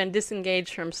apparently been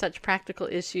disengaged from such practical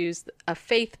issues, a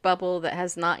faith bubble that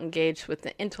has not engaged with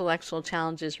the intellectual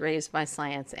challenges raised by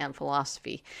science and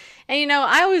philosophy. And you know,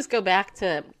 I always go back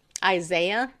to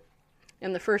Isaiah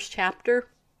in the first chapter.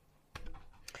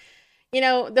 You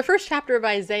know, the first chapter of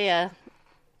Isaiah,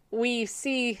 we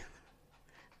see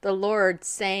the Lord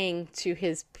saying to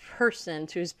his person,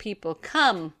 to his people,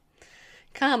 come,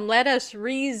 let us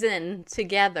reason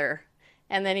together.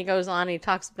 And then he goes on and he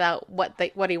talks about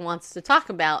what he wants to talk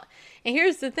about. And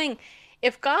here's the thing.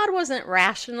 If God wasn't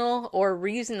rational or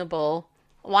reasonable,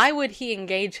 why would he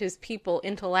engage his people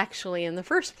intellectually in the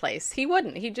first place? He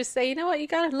wouldn't. He'd just say, you know what, you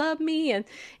got to love me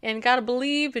and got to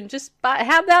believe and just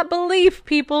have that belief,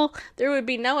 people. There would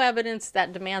be no evidence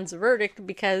that demands a verdict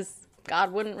because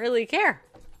God wouldn't really care.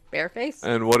 Bareface.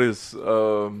 And what is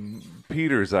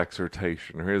Peter's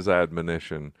exhortation or his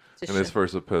admonition in his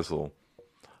first epistle?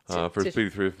 1 Peter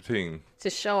 3:15. To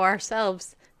show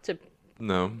ourselves to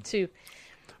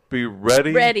be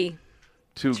ready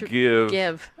to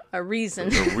give a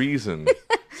reason. A reason.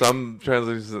 Some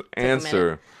translations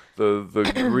answer.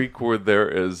 The Greek word there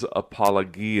is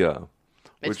apologia,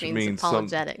 which means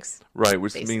apologetics.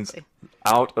 Which basically means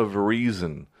out of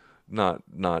reason, not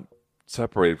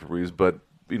separated from reason, but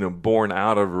born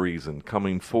out of reason,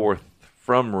 coming forth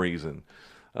from reason.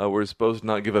 We're supposed to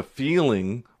not give a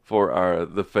feeling for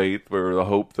the faith or the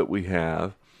hope that we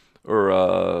have, or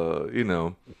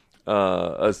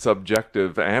a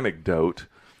subjective anecdote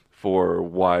for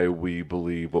why we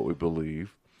believe what we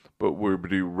believe, but we're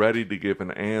ready to give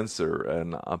an answer,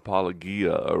 an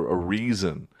apologia, a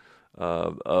reason,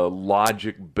 a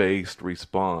logic-based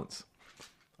response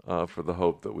for the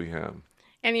hope that we have.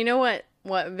 And you know what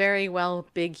very well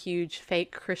big, huge,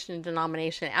 fake Christian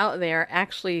denomination out there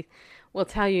actually will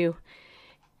tell you,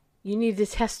 you need to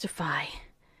testify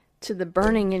to the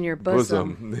burning in your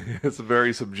bosom. It's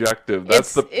very subjective.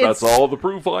 That's all the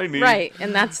proof I need. Right,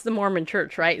 and that's the Mormon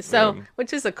Church, right? So,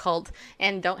 which is a cult,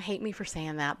 and don't hate me for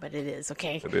saying that, but it is,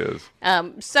 okay? It is.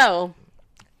 And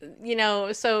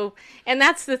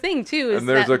that's the thing too. And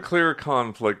there's a clear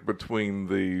conflict between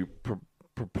the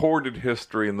purported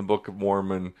history in the Book of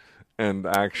Mormon and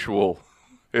actual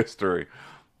history.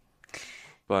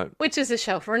 But which is a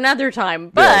show for another time.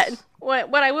 But yes.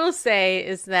 What I will say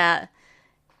is that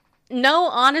no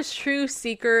honest, true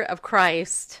seeker of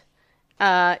Christ,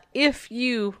 if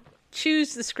you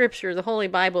choose the Scripture, the Holy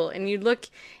Bible, and you look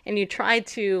and you try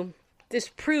to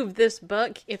disprove this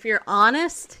book, if you're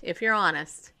honest,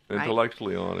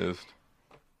 intellectually honest,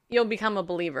 you'll become a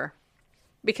believer.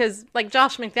 Because like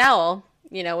Josh McDowell,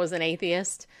 was an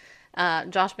atheist.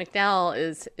 Josh McDowell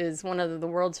is one of the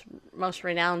world's most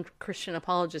renowned Christian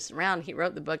apologists around. He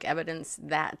wrote the book Evidence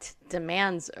That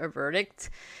Demands a Verdict.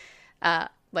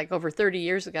 Like over 30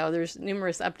 years ago. There's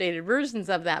numerous updated versions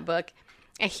of that book.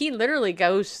 And he literally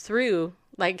goes through,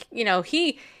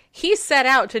 he set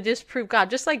out to disprove God,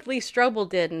 just like Lee Strobel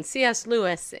did, and C.S.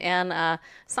 Lewis, and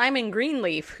Simon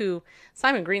Greenleaf,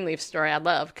 Simon Greenleaf's story I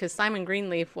love, because Simon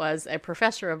Greenleaf was a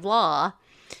professor of law,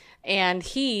 and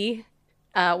he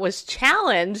was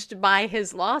challenged by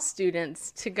his law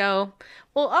students to go,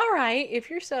 well, all right, if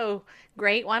you're so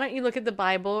great, why don't you look at the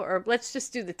Bible, or let's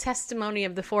just do the testimony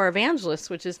of the four evangelists,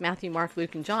 which is Matthew, Mark,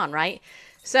 Luke, and John, right?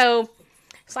 So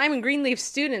Simon Greenleaf's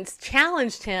students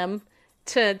challenged him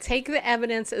to take the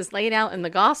evidence as laid out in the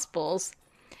Gospels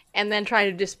and then try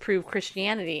to disprove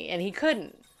Christianity, and he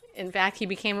couldn't. In fact, he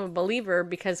became a believer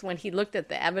because when he looked at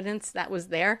the evidence that was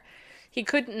there, he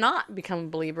could not become a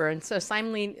believer. And so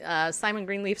Simon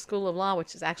Greenleaf School of Law,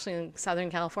 which is actually in Southern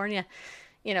California,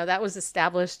 that was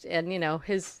established, and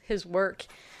his work,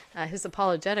 his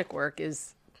apologetic work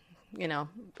is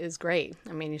great.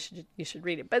 I mean, you should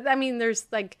read it. But I mean, there's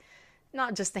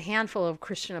not just a handful of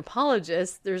Christian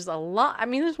apologists. There's a lot. I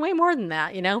mean, there's way more than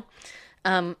that.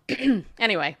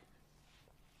 Anyway,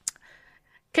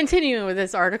 continuing with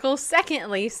this article.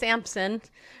 Secondly, Samson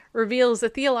reveals a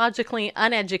theologically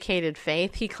uneducated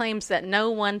faith. He claims that no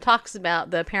one talks about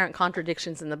the apparent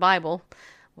contradictions in the Bible.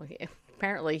 Well,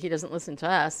 apparently he doesn't listen to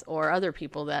us or other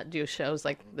people that do shows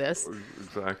like this.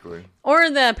 Exactly. Or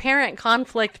the apparent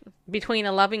conflict between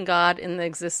a loving God and the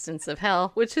existence of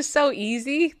hell, which is so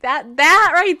easy. That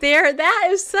right there, that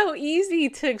is so easy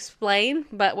to explain,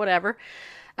 but whatever.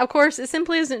 Of course, it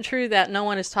simply isn't true that no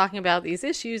one is talking about these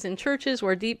issues in churches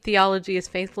where deep theology is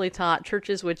faithfully taught,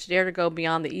 churches which dare to go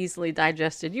beyond the easily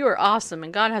digested, you are awesome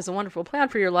and God has a wonderful plan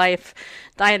for your life,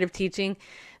 diet of teaching.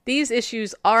 These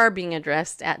issues are being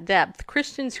addressed at depth.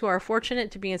 Christians who are fortunate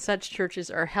to be in such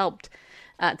churches are helped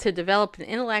to develop an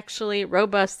intellectually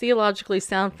robust, theologically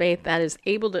sound faith that is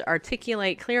able to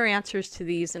articulate clear answers to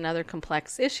these and other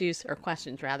complex issues, or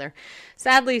questions rather.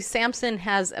 Sadly, Samson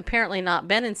has apparently not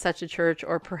been in such a church,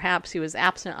 or perhaps he was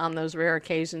absent on those rare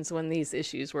occasions when these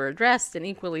issues were addressed, and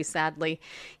equally sadly,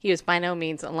 he was by no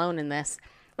means alone in this.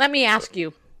 Let me ask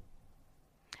you,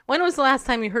 when was the last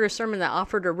time you heard a sermon that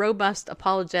offered a robust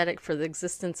apologetic for the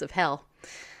existence of hell?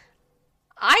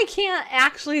 I can't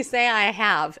actually say I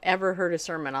have ever heard a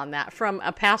sermon on that from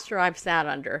a pastor I've sat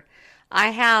under. I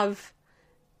have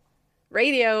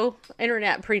radio,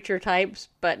 internet preacher types,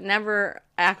 but never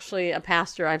actually a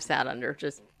pastor I've sat under,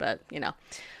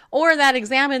 or that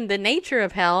examined the nature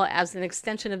of hell as an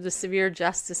extension of the severe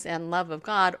justice and love of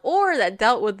God, or that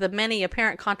dealt with the many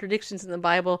apparent contradictions in the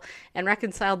Bible and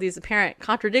reconciled these apparent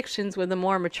contradictions with a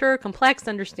more mature, complex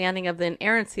understanding of the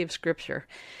inerrancy of Scripture.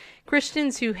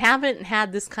 Christians who haven't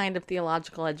had this kind of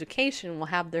theological education will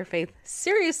have their faith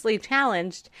seriously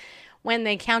challenged when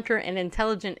they counter an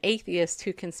intelligent atheist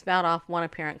who can spout off one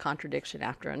apparent contradiction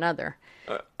after another.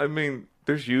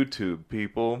 There's YouTube,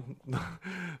 people.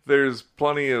 There's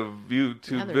plenty of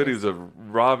YouTube videos of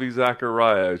Ravi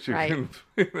Zacharias. You can,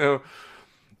 if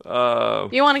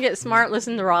you want to get smart,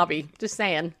 listen to Robbie. Just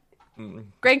saying.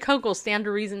 Greg Kokel,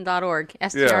 standtoreason.org,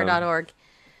 str.org.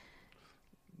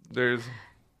 There's...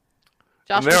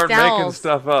 Josh they aren't McDowell's, making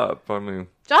stuff up.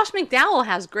 Josh McDowell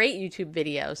has great YouTube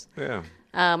videos. Yeah.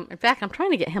 In fact, I'm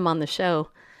trying to get him on the show.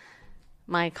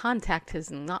 My contact has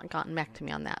not gotten back to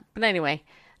me on that. But anyway,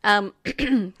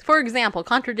 for example,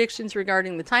 contradictions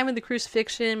regarding the time of the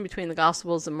crucifixion between the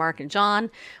Gospels of Mark and John.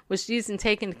 Was Jesus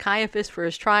taken to Caiaphas for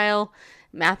his trial?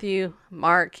 Matthew,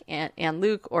 Mark, and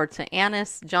Luke, or to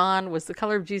Annas? John, was the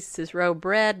color of Jesus' robe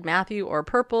red? Matthew, or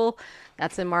purple?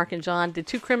 That's in Mark and John. Did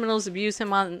two criminals abuse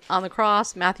him on the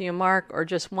cross? Matthew and Mark, or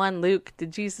just one? Luke.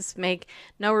 Did Jesus make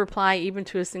no reply even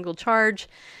to a single charge?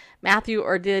 Matthew,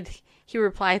 or did he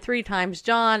reply 3 times?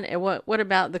 John. And what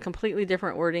about the completely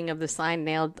different wording of the sign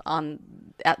nailed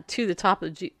to the top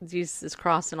of Jesus'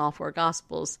 cross in all 4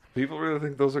 Gospels? People really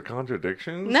think those are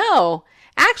contradictions? No.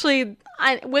 Actually,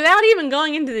 without even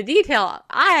going into the detail,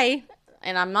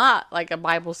 and I'm not like a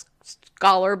Bible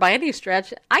scholar by any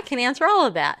stretch, I can answer all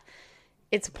of that.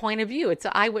 It's a point of view. It's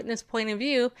an eyewitness point of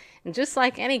view. And just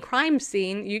like any crime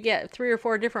scene, you get 3 or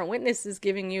 4 different witnesses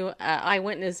giving you an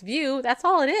eyewitness view. That's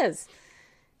all it is.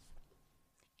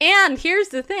 And here's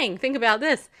the thing. Think about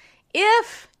this.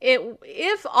 If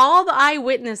all the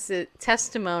eyewitness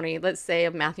testimony, let's say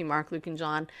of Matthew, Mark, Luke, and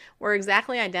John, were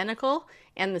exactly identical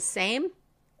and the same,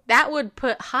 that would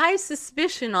put high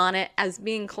suspicion on it as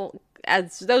being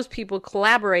as those people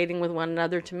collaborating with one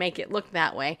another to make it look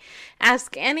that way.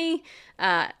 Ask any,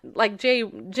 like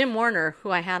Jim Warner, who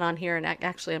I had on here, and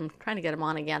actually I'm trying to get him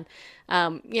on again.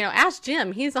 Ask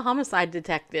Jim. He's a homicide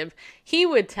detective. He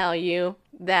would tell you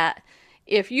that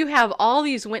if you have all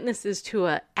these witnesses to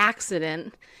an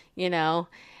accident,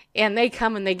 and they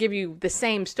come and they give you the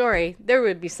same story, there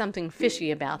would be something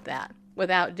fishy about that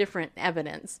without different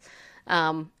evidence.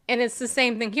 And it's the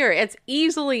same thing here. It's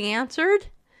easily answered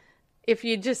if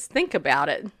you just think about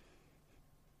it.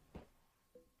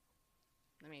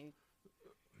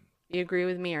 You agree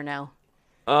with me or no?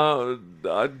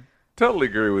 I totally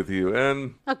agree with you.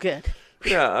 And oh, good.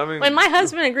 Yeah, when my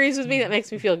husband agrees with me, that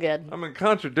makes me feel good.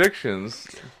 Contradictions.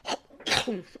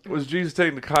 Was Jesus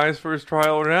taken to Caiaphas for his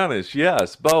trial or Annas?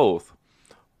 Yes, both.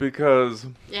 Because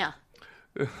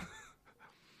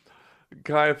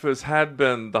Caiaphas had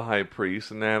been the high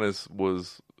priest, and Annas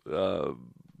was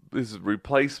his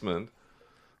replacement.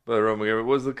 But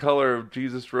was the color of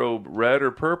Jesus' robe red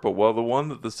or purple? Well, the one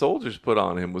that the soldiers put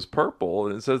on him was purple,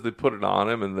 and it says they put it on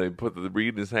him, and they put the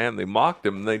reed in his hand, they mocked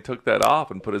him, and they took that off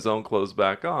and put his own clothes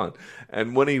back on.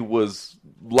 And when he was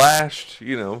lashed,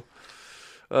 when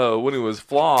he was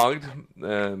flogged,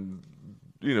 and,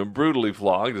 brutally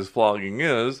flogged, as flogging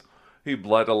is, he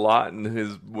bled a lot,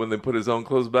 and when they put his own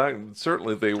clothes back,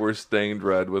 certainly they were stained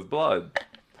red with blood.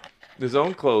 His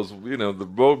own clothes, the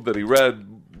robe that he red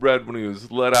when he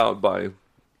was led out by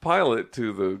Pilate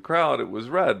to the crowd, it was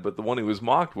red, but the one he was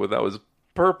mocked with, that was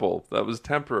purple. That was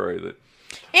temporary.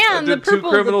 And did two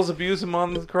criminals abuse him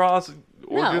on the cross,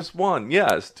 or just one?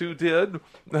 Yes, 2 did,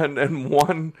 and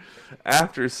one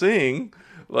after seeing,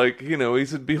 he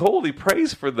said, "Behold, he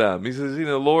prays for them." He says,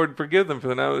 "Lord, forgive them for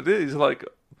the now." He's like,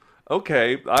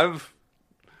 okay,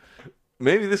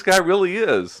 maybe this guy really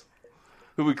is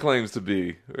who he claims to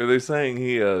be, or they're saying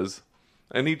he is.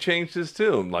 And he changed his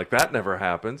tune. That never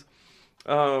happens.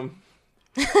 Yeah.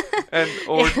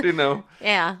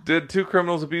 Did 2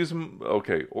 criminals abuse him?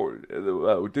 Okay. Or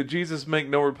did Jesus make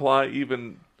no reply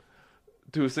even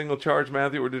to a single charge,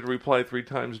 Matthew, or did it reply 3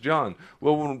 times, John?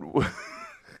 Well, when,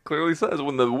 clearly says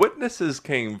when the witnesses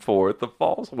came forth, the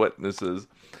false witnesses,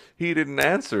 he didn't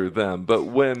answer them. But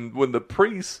when the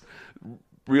priests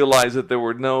realized that there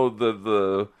were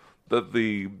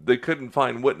they couldn't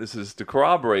find witnesses to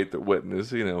corroborate the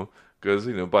witness, because,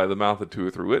 by the mouth of 2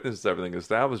 or 3 witnesses, everything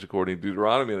established according to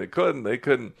Deuteronomy, and they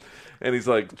couldn't. And he's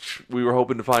like, we were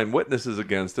hoping to find witnesses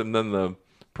against him. Then the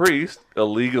priest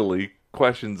illegally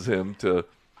questions him to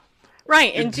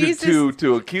Jesus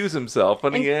to accuse himself,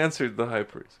 and he answered the high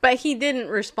priest. But he didn't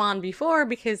respond before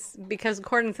because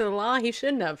according to the law, he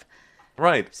shouldn't have.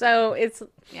 Right. So it's,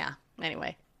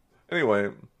 anyway.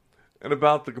 Anyway, and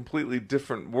about the completely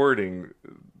different wording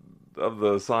of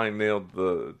the sign nailed to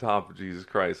the top of Jesus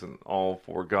Christ in all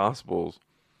 4 Gospels.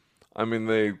 I mean,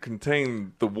 they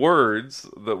contain the words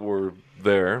that were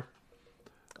there.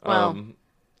 Well,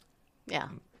 yeah.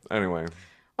 Anyway.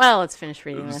 Well, let's finish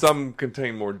reading this. Some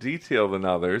contain more detail than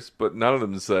others, but none of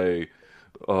them say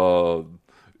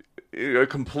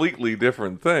completely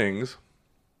different things.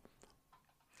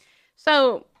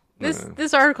 So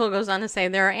this article goes on to say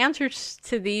there are answers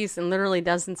to these and literally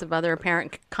dozens of other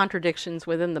apparent contradictions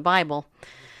within the Bible.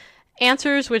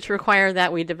 Answers which require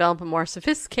that we develop a more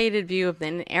sophisticated view of the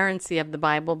inerrancy of the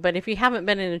Bible, but if you haven't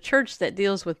been in a church that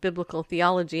deals with biblical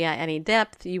theology at any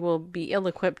depth, you will be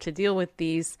ill-equipped to deal with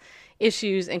these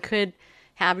issues and could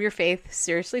have your faith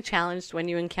seriously challenged when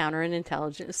you encounter an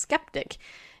intelligent skeptic.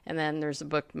 And then there's a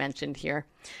book mentioned here.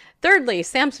 Thirdly,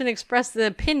 Samson expressed the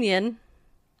opinion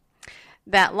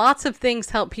that lots of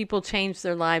things help people change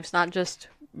their lives, not just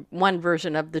one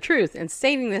version of the truth. In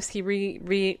stating this, he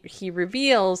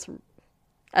reveals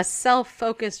a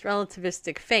self-focused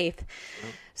relativistic faith.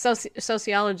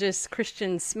 Sociologist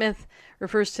Christian Smith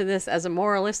refers to this as a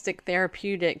moralistic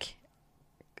therapeutic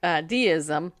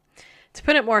deism. To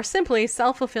put it more simply,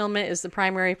 self-fulfillment is the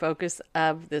primary focus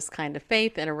of this kind of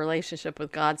faith, and a relationship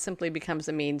with God simply becomes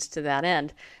a means to that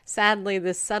end. Sadly,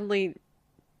 this subtly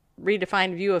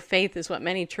redefined view of faith is what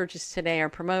many churches today are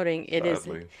promoting. It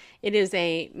is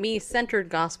a me-centered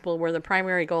gospel where the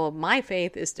primary goal of my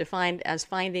faith is defined as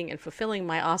finding and fulfilling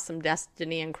my awesome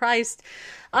destiny in Christ,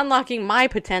 unlocking my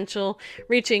potential,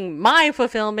 reaching my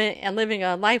fulfillment, and living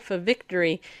a life of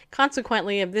victory.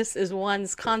 Consequently, if this is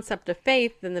one's concept of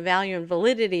faith, then the value and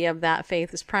validity of that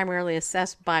faith is primarily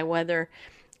assessed by whether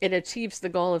it achieves the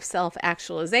goal of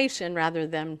self-actualization rather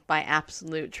than by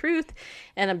absolute truth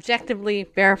and objectively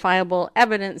verifiable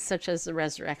evidence such as the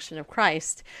resurrection of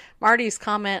Christ. Marty's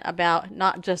comment about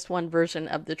not just one version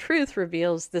of the truth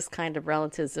reveals this kind of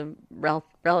relativism.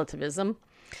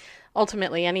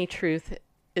 Ultimately, any truth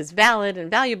is valid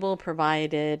and valuable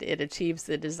provided it achieves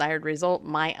the desired result,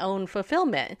 my own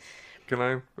fulfillment. Can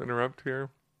I interrupt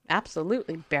here?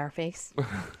 Absolutely, Bareface.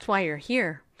 That's why you're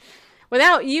here.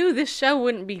 Without you, this show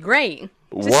wouldn't be great.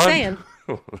 Just saying.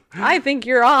 I think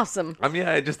you're awesome.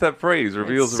 Just that phrase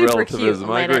reveals the relativism.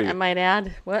 Cute. I agree. I might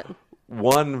add. What?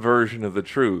 One version of the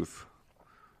truth.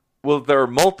 Well, if there are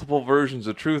multiple versions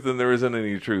of truth, then there isn't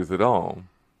any truth at all.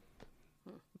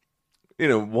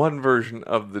 One version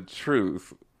of the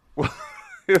truth.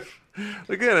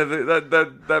 Again,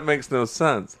 that makes no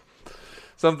sense.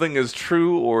 Something is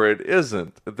true or it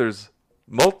isn't. If there's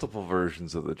multiple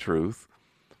versions of the truth,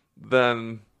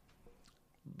 then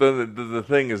the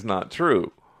thing is not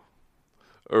true.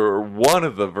 Or one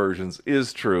of the versions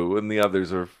is true and the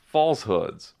others are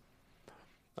falsehoods.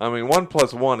 1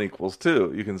 + 1 =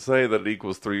 2. You can say that it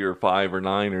equals 3 or 5 or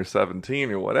 9 or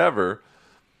 17 or whatever.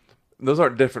 Those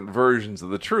aren't different versions of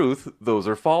the truth. Those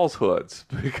are falsehoods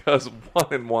because 1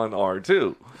 and 1 are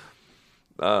 2.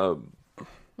 To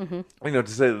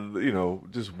say,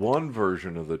 just one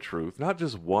version of the truth, not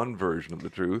just one version of the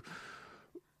truth.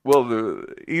 Well,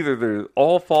 either they're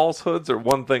all falsehoods or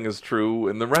one thing is true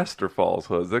and the rest are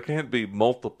falsehoods. There can't be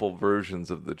multiple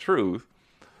versions of the truth.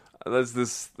 Well,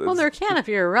 there can if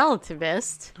you're a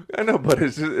relativist. I know, but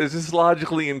it's just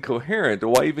logically incoherent.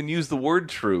 Why even use the word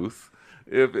truth?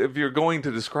 If you're going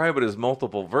to describe it as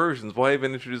multiple versions, why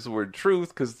even introduce the word truth?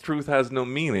 Because truth has no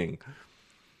meaning.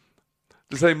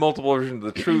 To say multiple versions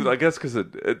of the truth, I guess because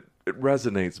it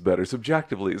resonates better.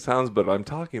 Subjectively, it sounds better. I'm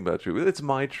talking about truth. It's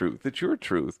my truth. It's your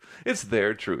truth. It's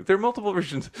their truth. There are multiple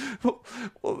versions. Well,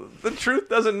 the truth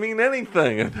doesn't mean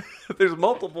anything. If there's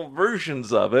multiple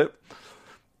versions of it,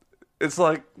 it's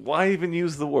like, why even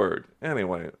use the word?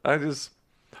 Anyway, I just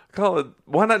call it,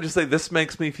 why not just say, this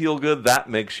makes me feel good, that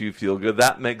makes you feel good,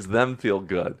 that makes them feel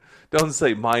good. Don't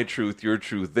say my truth, your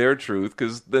truth, their truth,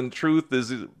 because then truth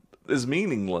is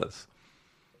meaningless.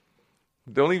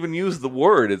 Don't even use the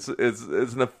word. It's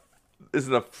an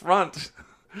affront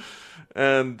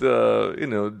and,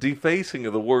 defacing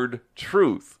of the word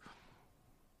truth.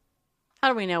 How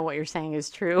do we know what you're saying is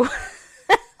true?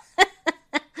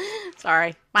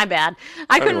 Sorry, my bad.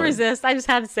 I couldn't resist. I just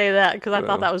had to say that because I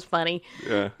thought that was funny.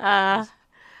 Yeah.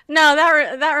 No,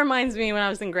 that reminds me when I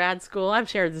was in grad school. I've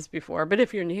shared this before, but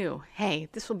if you're new, hey,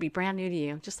 this will be brand new to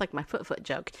you, just like my foot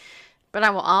joke. But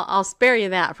I'll spare you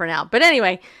that for now. But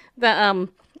anyway, when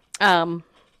I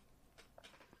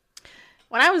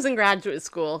was in graduate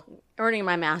school, earning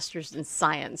my master's in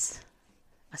science,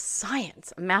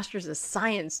 a master's of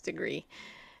science degree,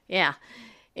 yeah,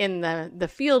 in the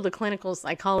field of clinical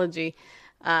psychology,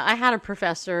 I had a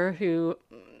professor who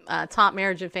taught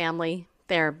marriage and family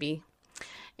therapy.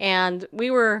 And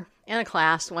we were in a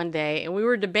class one day, and we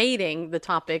were debating the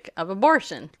topic of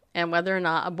abortion and whether or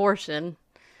not abortion,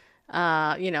 if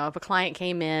a client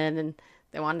came in and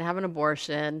they wanted to have an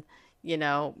abortion,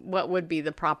 what would be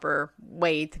the proper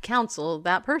way to counsel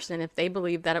that person if they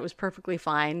believed that it was perfectly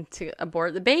fine to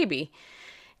abort the baby.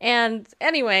 And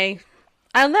anyway,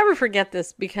 I'll never forget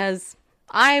this because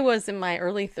I was in my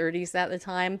early 30s at the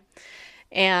time.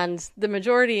 And the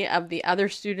majority of the other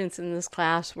students in this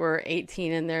class were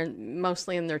 18 and they're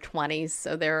mostly in their 20s.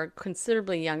 So they're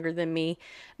considerably younger than me.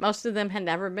 Most of them had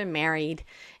never been married.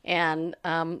 And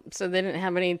so they didn't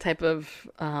have any type of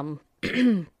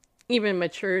even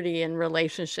maturity in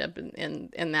relationship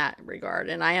in that regard.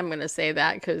 And I am going to say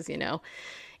that because, in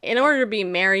order to be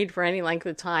married for any length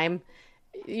of time,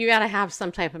 you got to have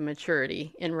some type of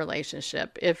maturity in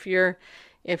relationship. If you're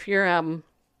in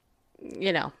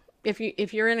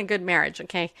a good marriage,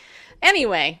 okay?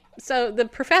 Anyway, so the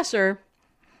professor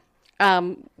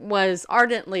was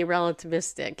ardently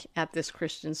relativistic at this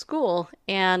Christian school,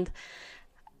 and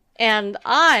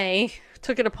I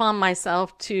took it upon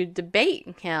myself to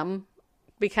debate him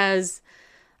because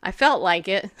I felt like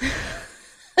it.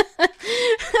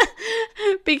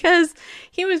 Because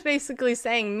he was basically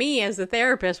saying me as a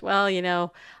therapist, well,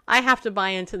 I have to buy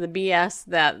into the BS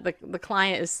that the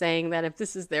client is saying that if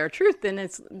this is their truth, then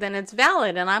it's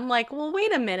valid. And I'm like, well,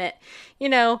 wait a minute,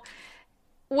 and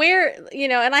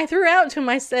I threw out to him,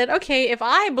 I said, okay, if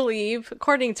I believe,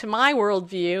 according to my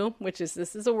worldview,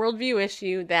 this is a worldview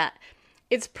issue, that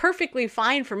it's perfectly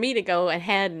fine for me to go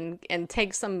ahead and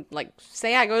take some,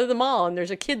 say I go to the mall and there's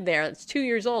a kid there that's 2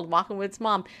 years old walking with its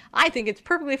mom. I think it's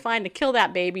perfectly fine to kill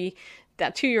that baby,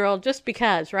 that 2-year-old, just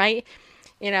because, right?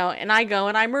 And I go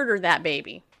and I murder that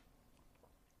baby.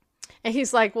 And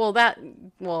he's like, you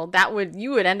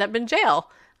would end up in jail.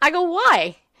 I go,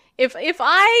 why? If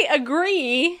I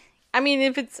agree,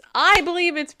 I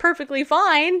believe it's perfectly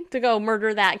fine to go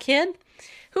murder that kid.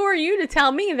 Who are you to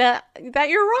tell me that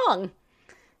you're wrong?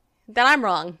 That I'm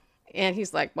wrong. And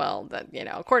he's like, well,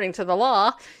 according to the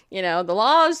law, the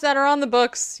laws that are on the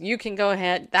books, you can go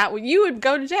ahead, you would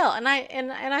go to jail. And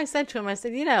I said to him, I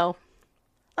said,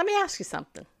 let me ask you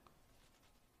something.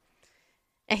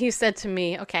 And he said to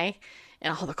me, okay,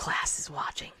 and all the class is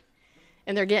watching.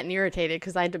 And they're getting irritated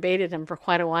because I debated him for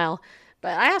quite a while.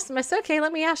 But I asked him, I said, okay,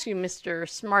 let me ask you, Mr.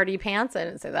 Smarty Pants. I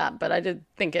didn't say that, but I did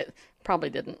think it, probably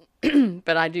didn't,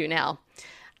 but I do now.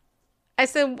 I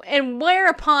said, and where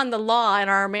upon the law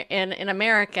in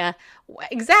America,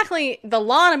 exactly the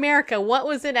law in America, what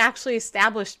was it actually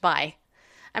established by?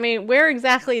 Where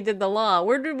exactly did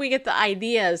where did we get the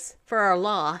ideas for our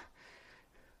law?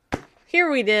 Here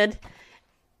we did.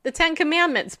 The 10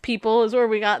 Commandments, people, is where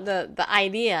we got the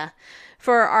idea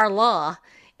for our law.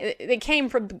 It came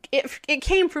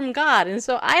from God. And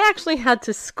so I actually had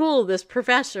to school this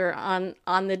professor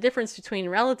on the difference between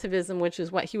relativism, which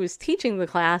is what he was teaching the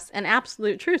class, and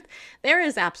absolute truth. There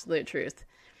is absolute truth.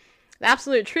 The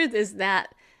absolute truth is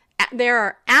that there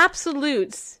are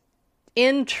absolutes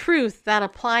in truth that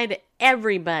apply to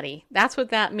everybody. That's what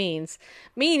that means.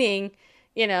 Meaning,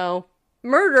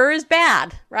 murder is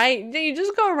bad, right? You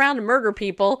just go around and murder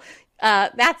people.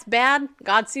 That's bad.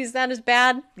 God sees that as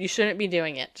bad. You shouldn't be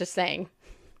doing it. Just saying,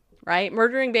 right?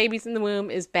 Murdering babies in the womb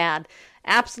is bad.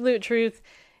 Absolute truth,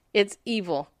 it's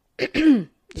evil. You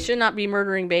should not be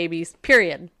murdering babies,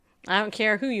 period. I don't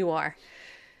care who you are,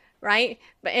 right?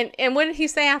 But and what did he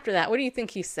say after that? What do you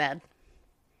think he said?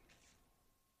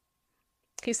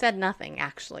 He said nothing,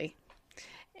 actually,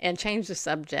 and changed the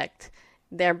subject,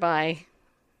 thereby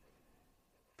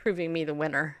proving me the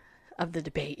winner of the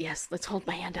debate. Yes, let's hold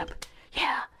my hand up.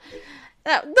 Yeah.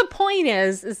 The point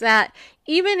is that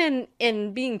even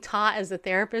in being taught as a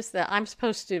therapist that I'm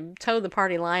supposed to toe the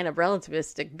party line of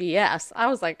relativistic BS, I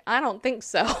was like, I don't think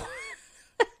so.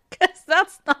 Because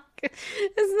that's not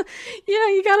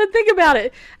You got to think about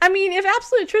it. I mean, if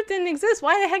absolute truth didn't exist,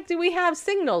 why the heck do we have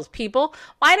signals, people?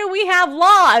 Why do we have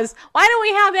laws? Why don't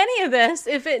we have any of this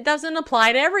if it doesn't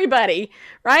apply to everybody,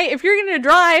 right? If you're going to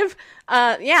drive,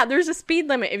 there's a speed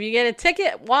limit. If you get a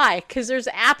ticket, why? Because there's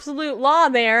absolute law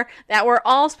there that we're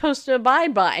all supposed to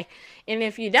abide by. And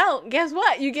if you don't, guess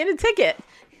what? You get a ticket.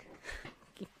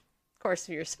 Of course, if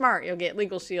you're smart, you'll get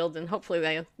Legal Shield, and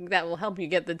hopefully that will help you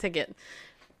get the ticket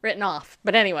written off.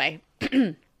 But anyway,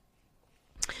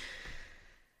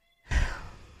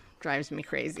 drives me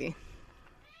crazy.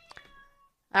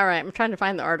 All right, I'm trying to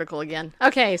find the article again.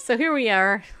 Okay, so here we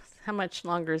are. How much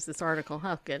longer is this article?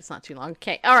 Oh, good, it's not too long.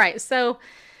 Okay, all right, so...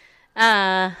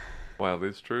 While it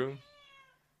is true...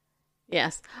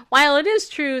 Yes. While it is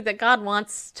true that God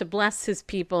wants to bless his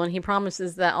people, and he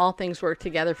promises that all things work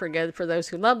together for good for those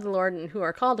who love the Lord and who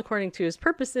are called according to his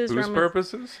purposes. Whose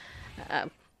purposes?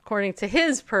 According to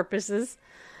his purposes.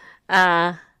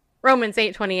 Romans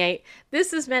 8:28.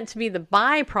 This is meant to be the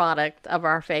byproduct of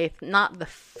our faith, not the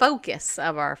focus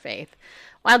of our faith.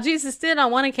 While Jesus did on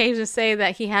one occasion say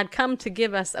that he had come to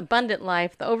give us abundant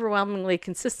life, the overwhelmingly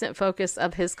consistent focus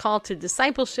of his call to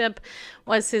discipleship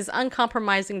was his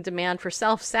uncompromising demand for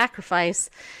self-sacrifice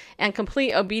and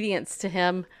complete obedience to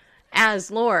him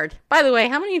as Lord. By the way,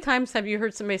 how many times have you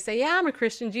heard somebody say, yeah, I'm a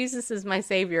Christian, Jesus is my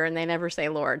Savior, and they never say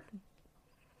Lord?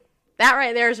 That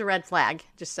right there is a red flag,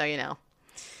 just so you know.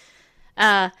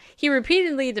 He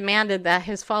repeatedly demanded that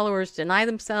his followers deny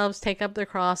themselves, take up their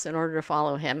cross in order to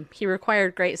follow him. He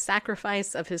required great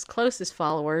sacrifice of his closest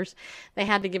followers. They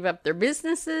had to give up their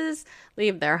businesses,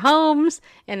 leave their homes,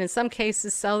 and in some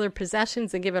cases sell their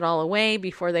possessions and give it all away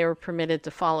before they were permitted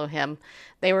to follow him.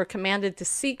 They were commanded to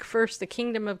seek first the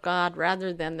kingdom of God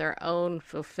rather than their own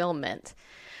fulfillment.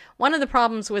 One of the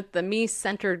problems with the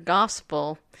me-centered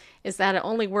gospel is that it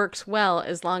only works well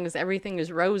as long as everything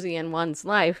is rosy in one's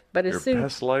life. But as Your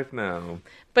best life now.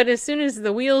 But as soon as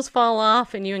the wheels fall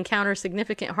off and you encounter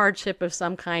significant hardship of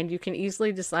some kind, you can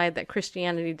easily decide that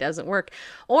Christianity doesn't work.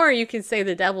 Or you can say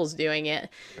the devil's doing it,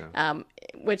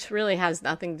 which really has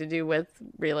nothing to do with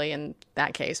really in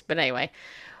that case. But anyway,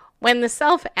 when the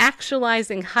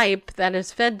self-actualizing hype that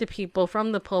is fed to people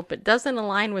from the pulpit doesn't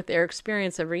align with their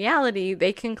experience of reality,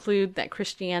 they conclude that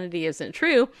Christianity isn't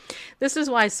true. This is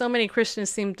why so many Christians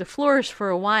seem to flourish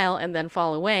for a while and then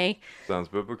fall away. Sounds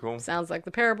biblical. Sounds like the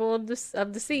parable of the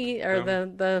seed, or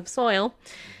the soil.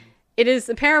 It is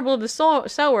the parable of the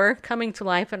sower coming to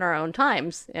life in our own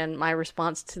times. And my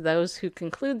response to those who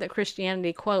conclude that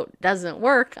Christianity, quote, doesn't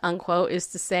work, unquote, is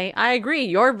to say, I agree.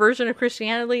 Your version of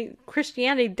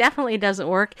Christianity definitely doesn't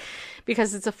work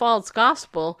because it's a false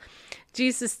gospel.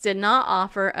 Jesus did not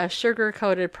offer a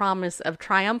sugar-coated promise of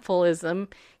triumphalism.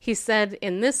 He said,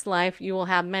 in this life you will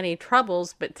have many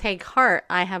troubles, but take heart,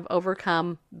 I have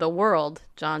overcome the world.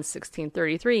 John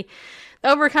 16:33. The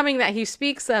overcoming that he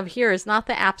speaks of here is not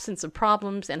the absence of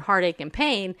problems and heartache and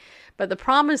pain, but the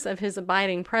promise of his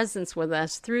abiding presence with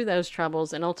us through those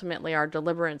troubles and ultimately our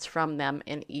deliverance from them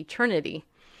in eternity.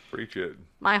 Preach it.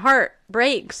 My heart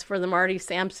breaks for the Marty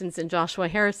Sampsons and Joshua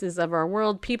Harrises of our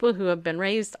world, people who have been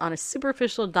raised on a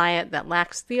superficial diet that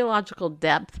lacks theological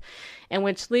depth and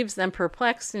which leaves them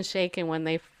perplexed and shaken when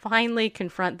they finally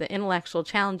confront the intellectual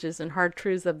challenges and hard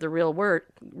truths of the real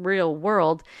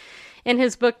world. In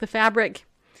his book, The Fabric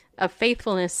of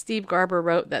Faithfulness, Steve Garber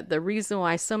wrote that the reason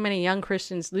why so many young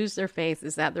Christians lose their faith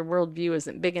is that their worldview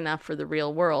isn't big enough for the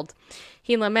real world.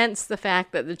 He laments the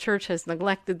fact that the church has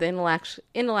neglected the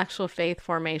intellectual faith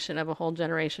formation of a whole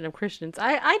generation of Christians.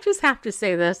 I just have to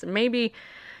say this, and maybe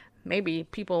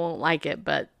people won't like it,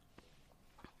 but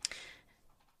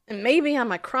maybe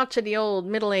I'm a crotchety old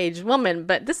middle-aged woman,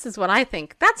 but this is what I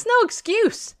think. That's no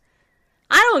excuse.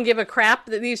 I don't give a crap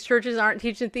that these churches aren't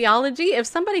teaching theology. If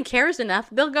somebody cares enough,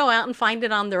 they'll go out and find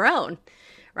it on their own,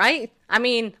 right? I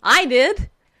mean, I did.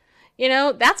 You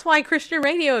know, that's why Christian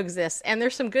radio exists, and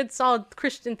there's some good, solid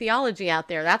Christian theology out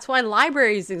there. That's why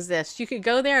libraries exist. You could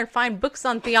go there and find books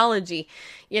on theology.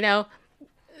 You know,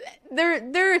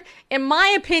 they're in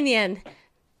my opinion,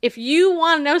 if you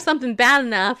want to know something bad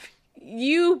enough,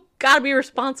 you got to be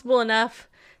responsible enough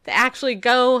to actually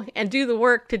go and do the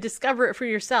work to discover it for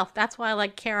yourself. That's why I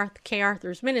like Kay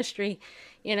Arthur's ministry.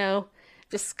 You know,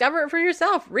 discover it for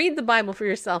yourself. Read the Bible for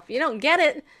yourself. You don't get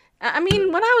it. I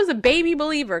mean, when I was a baby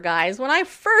believer, guys, when I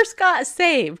first got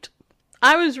saved,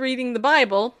 I was reading the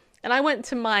Bible, and I went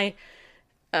to my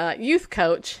youth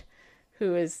coach,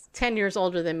 who is 10 years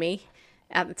older than me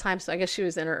at the time, so I guess she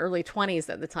was in her early 20s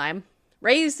at the time,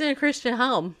 raised in a Christian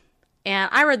home, and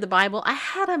I read the Bible. I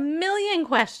had a million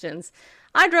questions.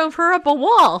 I drove her up a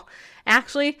wall.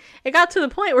 Actually, it got to the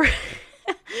point where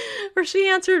Where she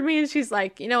answered me and she's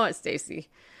like, you know what, Stacy?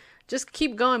 Just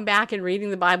keep going back and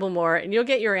reading the Bible more and you'll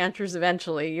get your answers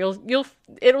eventually.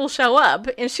 It'll show up.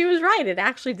 And she was right. It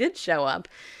actually did show up.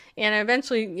 And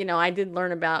eventually, you know, I did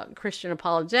learn about Christian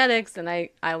apologetics, and I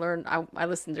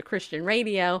listened to Christian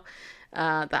radio,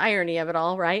 the irony of it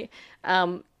all, right?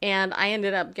 And I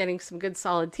ended up getting some good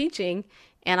solid teaching.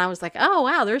 And I was like, oh,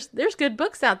 wow, there's good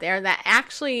books out there that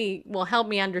actually will help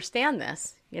me understand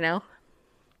this, you know?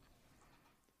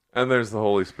 And there's the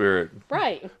Holy Spirit.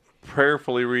 Right.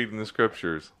 Prayerfully reading the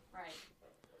scriptures. Right.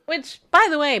 Which, by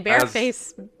the way,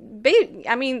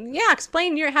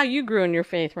 explain how you grew in your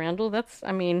faith, Randall.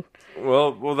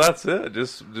 Well, that's it.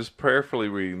 Just prayerfully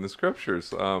reading the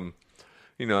scriptures. You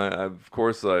know, of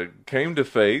course, I came to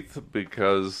faith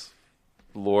because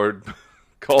the Lord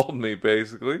called me,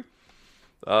 basically.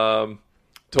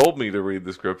 Told me to read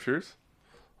the scriptures.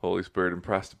 Holy Spirit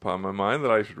impressed upon my mind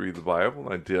that I should read the Bible,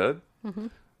 and I did. Mm-hmm.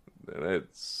 And it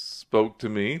spoke to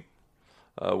me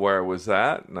where I was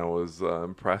at, and I was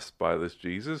impressed by this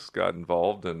Jesus. Got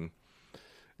involved in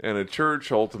a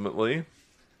church ultimately,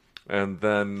 and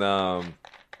then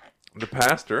the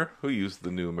pastor who used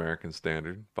the New American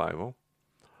Standard Bible,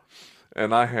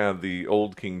 and I had the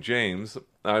Old King James.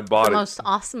 I bought the most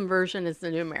awesome version is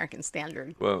the New American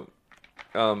Standard. Well,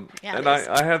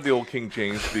 I had the Old King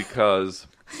James because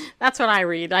that's what I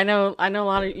read. I know a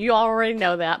lot of you already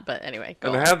know that, but anyway.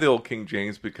 I had the Old King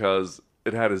James because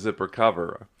it had a zipper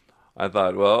cover. I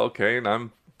thought, well, okay, and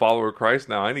I'm a follower of Christ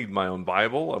now. I need my own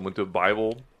Bible. I went to a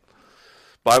Bible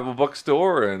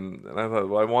bookstore, and I thought,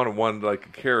 well, I wanted one that I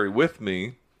could carry with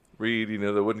me, read, you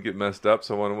know, that wouldn't get messed up.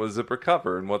 So I wanted a zipper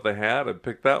cover, and what they had, I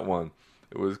picked that one.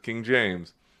 It was King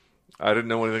James. I didn't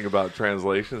know anything about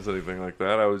translations, anything like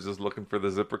that. I was just looking for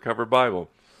the zipper cover Bible.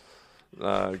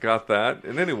 Got that,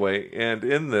 and anyway, and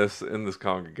in this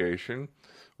congregation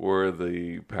where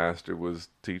the pastor was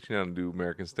teaching on the New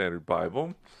American Standard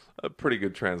Bible, a pretty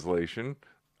good translation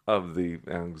of the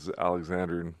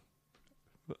Alexandrian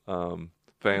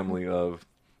family of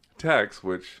texts,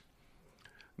 which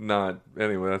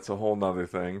that's a whole nother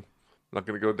thing. I'm not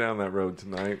going to go down that road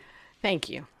tonight. Thank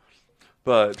you.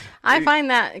 But I find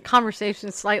that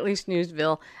conversation slightly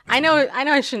snoozeville. I know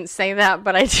I shouldn't say that,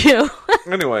 but I do.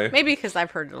 Anyway. Maybe because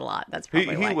I've heard it a lot. That's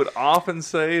probably why. He would often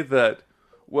say that,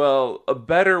 well, a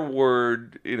better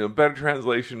word, you know, better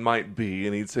translation might be,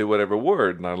 and he'd say whatever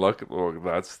word. And I look at, well,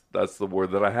 that's the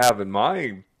word that I have in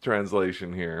my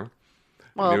translation here.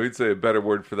 Well, you know, he'd say a better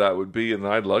word for that would be, and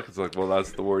then I'd look, it's like, well,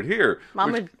 that's the word here.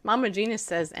 Mama Gina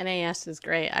says NAS is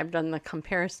great. I've done the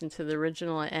comparison to the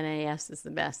original, and NAS is the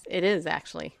best. It is,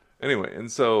 actually. Anyway, and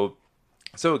so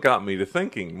it got me to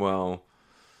thinking, well,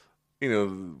 you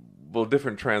know,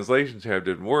 different translations have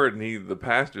different word, and the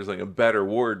pastor's like, a better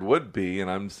word would be,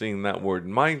 and I'm seeing that word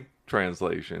in my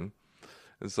translation.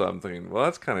 And so I'm thinking, well,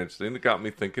 that's kind of interesting. It got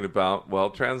me thinking about, well,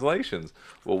 translations.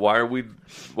 Well, why are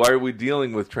we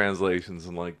dealing with translations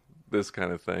and like this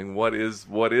kind of thing? What is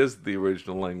the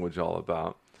original language all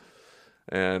about?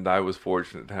 And I was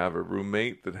fortunate to have a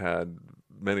roommate that had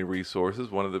many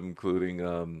resources. One of them including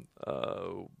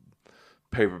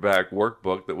paperback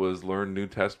workbook that was Learn New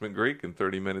Testament Greek in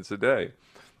 30 minutes a day.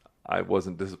 I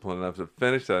wasn't disciplined enough to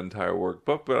finish that entire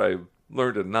workbook, but I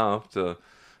learned enough to,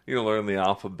 you know, learn the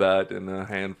alphabet and a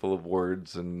handful of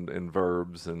words and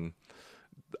verbs, and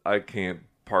I can't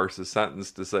parse a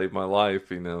sentence to save my life,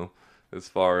 you know, as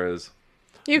far as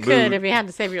you could if you had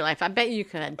to save your life. I bet you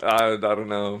could. I don't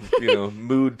know, you know,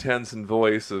 mood, tense, and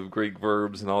voice of Greek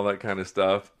verbs and all that kind of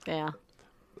stuff. Yeah.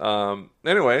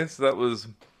 Anyway, so that was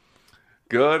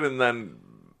good, and then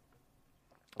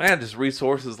I had just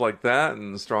resources like that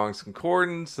and Strong's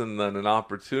Concordance, and then an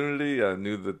opportunity. I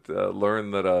knew that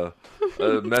learned that a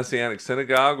Messianic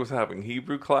synagogue was having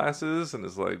Hebrew classes, and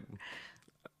it's like,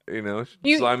 you know,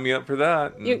 sign me up for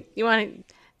that. And you want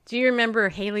to? Do you remember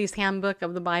Haley's Handbook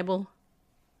of the Bible?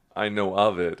 I know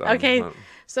of it. Okay,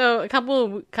 so a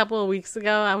couple of weeks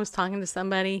ago, I was talking to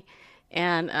somebody,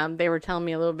 and they were telling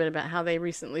me a little bit about how they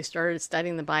recently started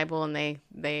studying the Bible, and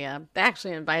they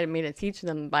actually invited me to teach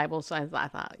them the Bible. So I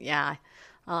thought, yeah,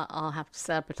 I'll have to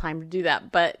set up a time to do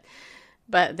that. But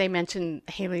they mentioned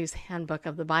Haley's Handbook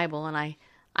of the Bible, and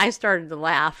I started to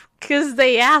laugh because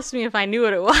they asked me if I knew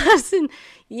what it was. And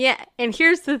yeah, and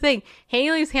here's the thing: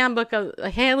 Haley's Handbook of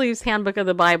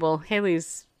the Bible,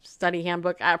 Haley's Study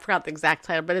Handbook. I forgot the exact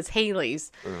title, but it's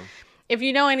Haley's. Mm-hmm. If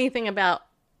you know anything about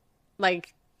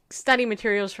like study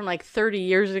materials from like 30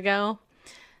 years ago,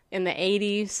 in the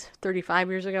 80s, 35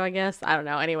 years ago, I guess. I don't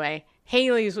know. Anyway,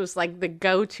 Haley's was like the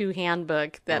go-to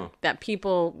handbook that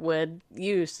people would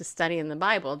use to study in the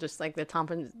Bible, just like the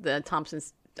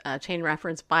Chain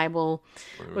Reference Bible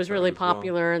was really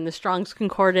popular, and the Strong's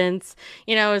Concordance.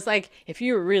 You know, it's like if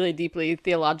you were really deeply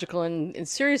theological and in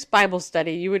serious Bible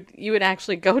study, you would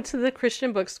actually go to the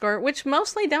Christian bookstore, which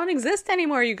mostly don't exist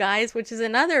anymore, you guys, which is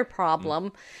another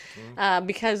problem.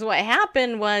 Because what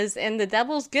happened was, and the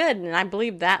devil's good, and I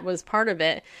believe that was part of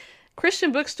it.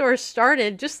 Christian bookstores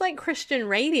started just like Christian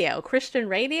radio. Christian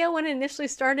radio, when it initially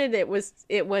started, it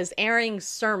was airing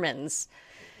sermons.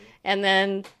 And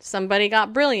then somebody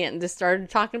got brilliant and just started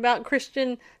talking about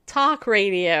Christian talk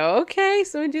radio. Okay,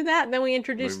 so we do that. And then we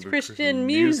introduced Christian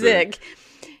music.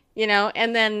 You know,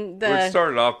 and then Which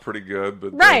started off pretty good,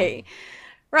 but Right.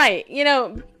 You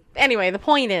know, anyway, the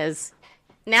point is,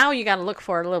 now you got to look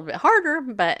for it a little bit harder,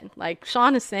 but like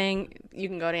Sean is saying, you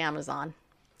can go to Amazon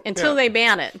until they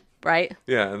ban it, right?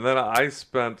 Yeah, and then I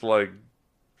spent like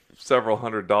several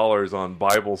 $100s on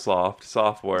BibleSoft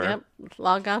software. Yep,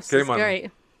 Logos is great.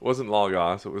 It wasn't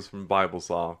Logos, it was from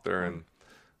BibleSoft.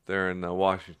 They're in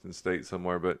Washington State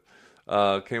somewhere, but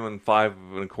came on 5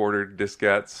 1/4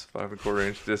 diskettes, 5 1/4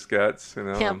 inch diskettes, you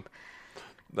know.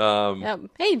 Yep.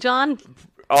 Hey, John.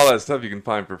 All that stuff you can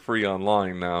find for free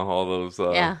online now. All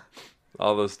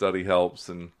those study helps,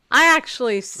 and I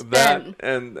actually spent that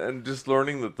and just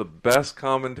learning that the best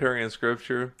commentary in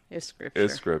Scripture is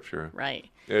Scripture. Right.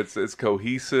 It's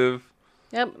cohesive.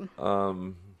 Yep.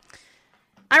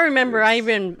 I remember I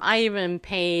even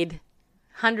paid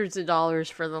hundreds of dollars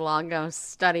for the Logos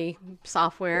study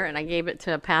software, and I gave it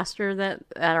to a pastor that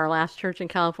at our last church in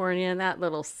California, and that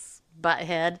little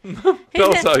butthead.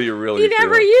 Tell us how you really He feel.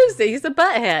 never used it. He's a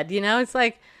butthead, you know? It's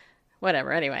like,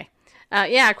 whatever. Anyway.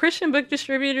 Christian book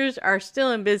distributors are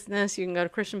still in business. You can go to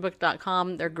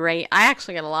christianbook.com. They're great. I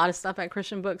actually got a lot of stuff at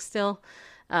Christian Book still.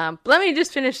 But let me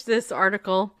just finish this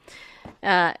article.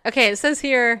 It says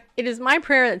here, it is my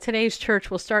prayer that today's church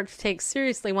will start to take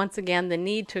seriously once again the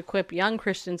need to equip young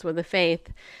Christians with a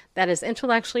faith that is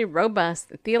intellectually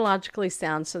robust and theologically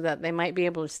sound so that they might be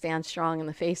able to stand strong in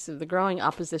the face of the growing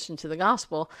opposition to the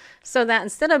gospel, so that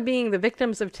instead of being the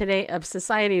victims of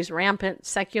society's rampant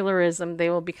secularism, they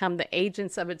will become the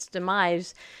agents of its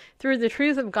demise through the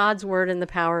truth of God's word and the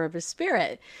power of his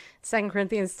Spirit. 2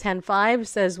 Corinthians 10:5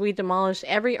 says, we demolish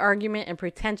every argument and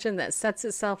pretension that sets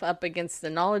itself up against the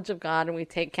knowledge of God, and we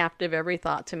take captive every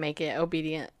thought to make it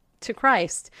obedient to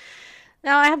Christ.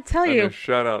 Now, I have to tell you... A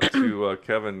shout out to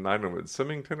Kevin, I don't know,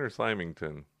 Symington or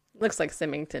Symington? Looks like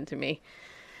Symington to me.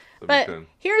 Symington. But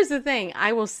here's the thing,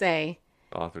 I will say...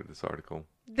 Authored this article.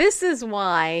 This is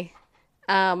why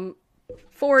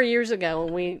 4 years ago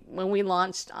when we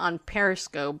launched on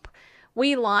Periscope,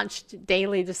 we launched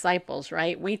Daily Disciples,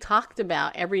 right? We talked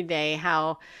about every day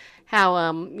how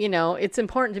it's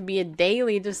important to be a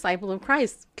daily disciple of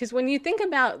Christ. Because when you think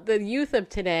about the youth of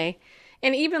today,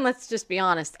 and even, let's just be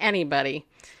honest, anybody,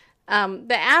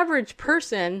 the average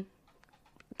person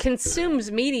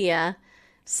consumes media,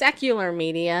 secular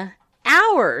media, 8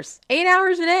 hours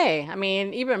a day. I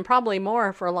mean, even probably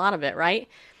more for a lot of it, right?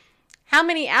 How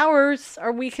many hours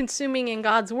are we consuming in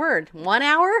God's Word? 1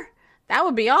 hour? That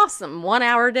would be awesome. 1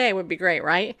 hour a day would be great,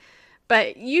 right?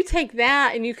 But you take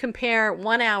that and you compare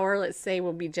 1 hour, let's say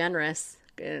we'll be generous.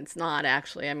 It's not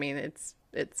actually. I mean, it's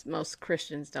most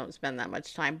Christians don't spend that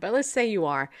much time. But let's say you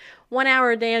are. 1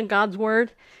 hour a day in God's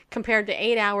Word compared to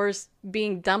 8 hours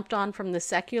being dumped on from the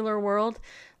secular world.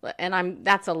 And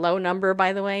that's a low number,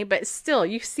 by the way. But still,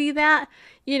 you see that?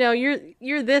 You know,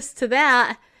 you're this to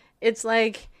that. It's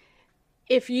like,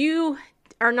 if you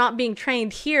are not being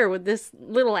trained here with this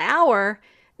little hour,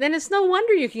 then it's no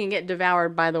wonder you can get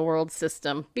devoured by the world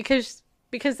system, because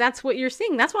that's what you're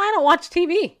seeing. That's why I don't watch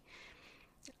TV.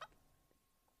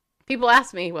 People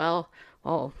ask me, well,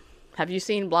 have you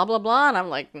seen blah, blah, blah? And I'm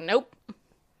like, nope.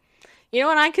 You know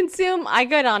what I consume? I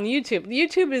go on YouTube.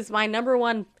 YouTube is my number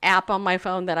one app on my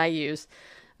phone that I use,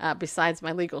 besides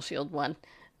my Legal Shield one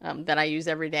that I use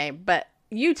every day. But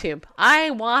YouTube, I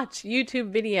watch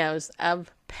YouTube videos of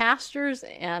pastors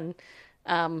and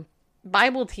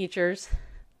Bible teachers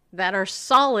that are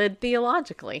solid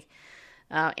theologically.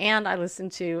 And I listen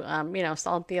to,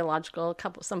 solid theological,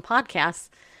 some podcasts.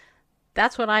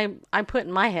 That's what I put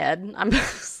in my head.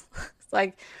 It's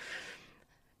like,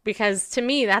 because to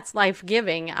me, that's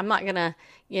life-giving. I'm not going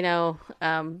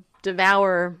to,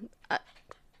 devour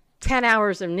 10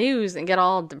 hours of news and get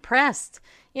all depressed.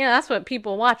 You know, that's what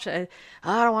people watch. I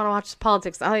don't want to watch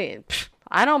politics. I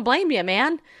don't blame you,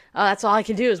 man. That's all I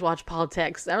can do is watch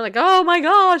politics. They're like, oh my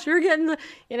gosh, you're getting the...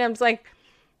 I'm just like,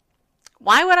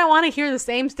 why would I want to hear the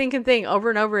same stinking thing over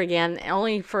and over again,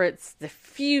 only for it's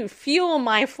to fuel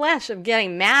my flesh of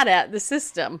getting mad at the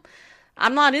system?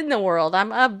 I'm not in the world.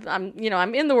 I'm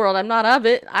in the world. I'm not of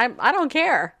it. I don't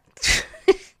care.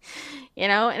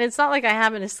 and it's not like I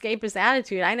have an escapist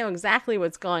attitude. I know exactly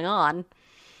what's going on,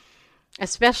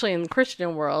 especially in the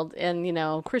Christian world,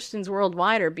 and, Christians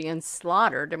worldwide are being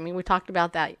slaughtered. I mean, we talked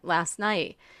about that last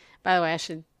night. By the way, I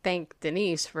should thank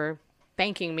Denise for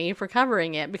thanking me for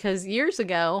covering it, because years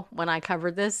ago when I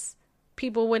covered this,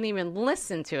 people wouldn't even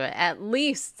listen to it. At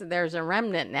least there's a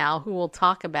remnant now who will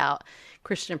talk about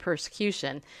Christian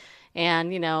persecution.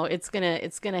 And, it's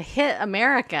gonna hit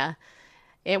America.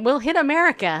 It will hit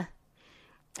America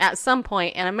at some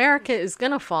point, and America is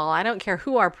going to fall. I don't care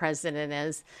who our president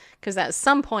is, because at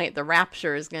some point the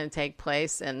rapture is going to take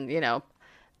place. And,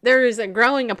 there is a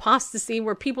growing apostasy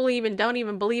where people don't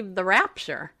even believe the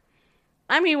rapture.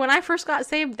 I mean, when I first got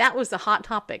saved, that was a hot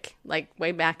topic, like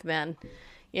way back then,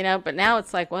 but now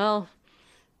it's like, well,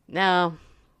 no,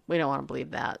 we don't want to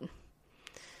believe that.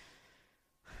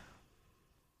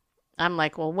 I'm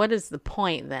like, well, what is the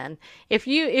point then? If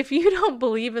you don't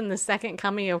believe in the second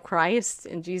coming of Christ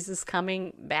and Jesus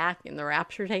coming back and the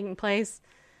rapture taking place,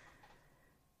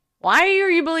 why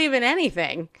are you believing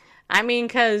anything? I mean,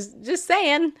 because just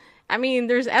saying,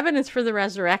 there's evidence for the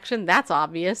resurrection. That's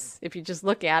obvious if you just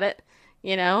look at it,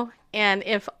 and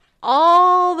if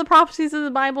all the prophecies of the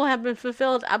Bible have been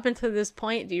fulfilled up until this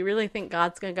point, do you really think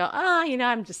God's going to go,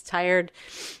 I'm just tired.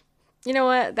 You know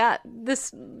what,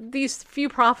 these few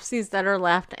prophecies that are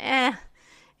left, I'm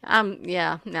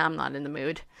not in the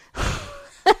mood.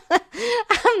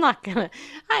 I'm not gonna,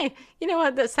 you know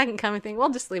what, the second coming thing, we'll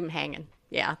just leave them hanging.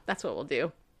 Yeah, that's what we'll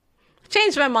do.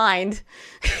 Changed my mind.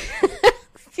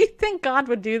 Do you think God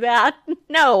would do that?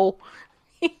 No,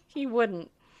 he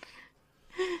wouldn't.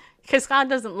 Because God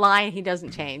doesn't lie and he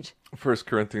doesn't change. 1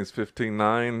 Corinthians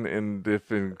 15:9, and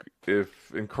if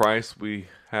in Christ we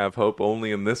have hope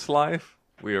only in this life,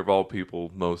 we are of all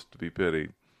people most to be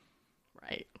pitied.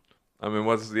 Right. I mean,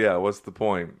 what's the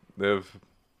point? If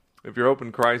your hope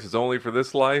in Christ is only for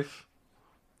this life,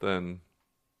 then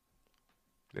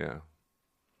yeah.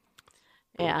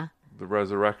 Yeah. The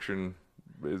resurrection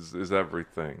is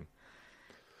everything.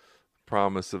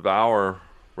 Promise of our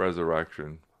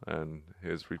resurrection and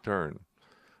his return.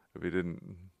 If it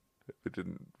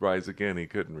didn't rise again, he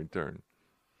couldn't return.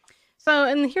 So,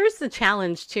 and here's the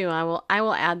challenge too. I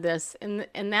will add this, and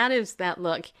that is that,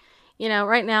 look,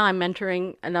 right now I'm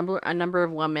mentoring a number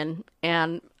of women,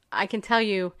 and I can tell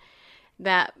you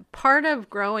that part of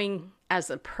growing as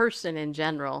a person in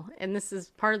general, and this is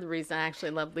part of the reason I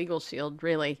actually love Legal Shield,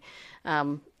 really,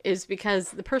 is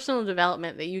because the personal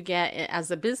development that you get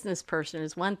as a business person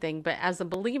is one thing, but as a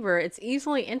believer, it's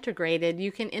easily integrated.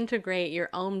 You can integrate your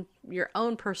own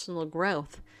personal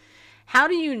growth. How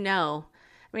do you know?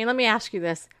 I mean, let me ask you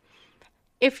this.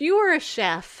 If you were a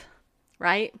chef,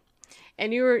 right,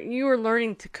 and you were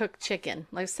learning to cook chicken,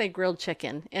 let's say grilled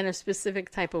chicken, in a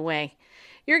specific type of way,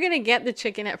 you're going to get the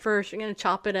chicken at first. You're going to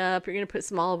chop it up. You're going to put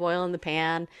some olive oil in the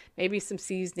pan, maybe some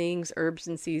seasonings, herbs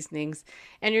and seasonings,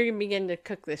 and you're going to begin to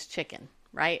cook this chicken,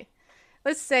 right?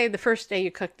 Let's say the first day you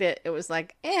cooked it, it was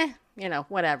like,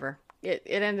 whatever. It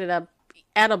ended up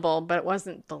edible, but it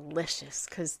wasn't delicious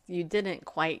because you didn't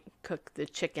quite cook the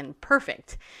chicken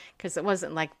perfect, because it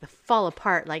wasn't like the fall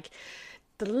apart, like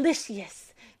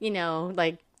delicious,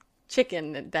 like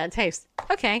chicken that tastes.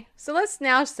 Okay, so let's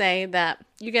now say that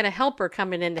you get a helper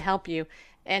coming in to help you,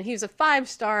 and he's a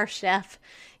 5-star chef.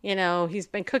 He's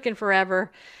been cooking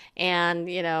forever, and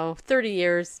 30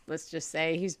 years, let's just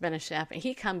say, he's been a chef, and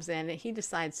he comes in and he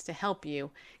decides to help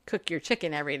you cook your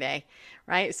chicken every day,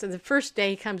 right? So the first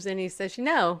day he comes in, he says,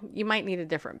 you might need a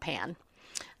different pan.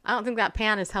 I don't think that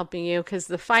pan is helping you because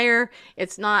the fire,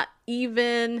 it's not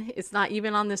even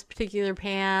on this particular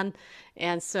pan.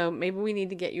 And so maybe we need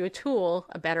to get you a tool,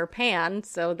 a better pan.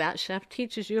 So that chef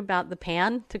teaches you about the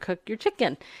pan to cook your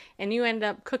chicken, and you end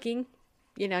up cooking,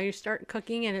 you start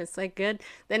cooking and it's like good.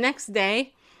 The next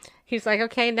day he's like,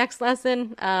 okay, next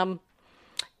lesson,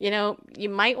 you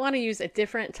might want to use a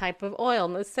different type of oil.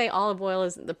 Let's say olive oil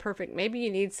isn't the perfect. Maybe you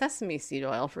need sesame seed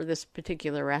oil for this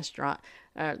particular restaurant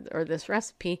or this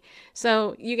recipe.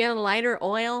 So you get a lighter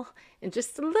oil and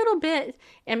just a little bit,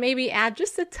 and maybe add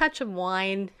just a touch of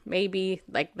wine, maybe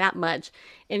like that much,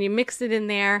 and you mix it in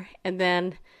there, and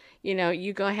then,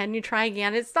 you go ahead and you try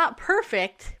again. It's not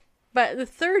perfect, but the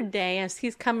third day, as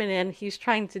he's coming in, he's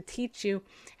trying to teach you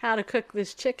how to cook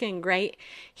this chicken great.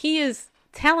 He is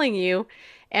telling you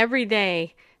every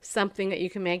day something that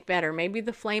you can make better. Maybe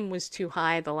the flame was too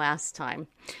high the last time.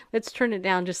 Let's turn it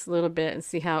down just a little bit and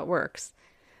see how it works.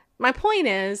 My point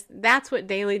is, that's what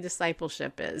daily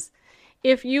discipleship is.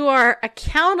 If you are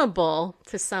accountable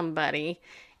to somebody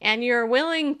and you're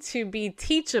willing to be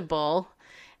teachable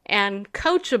and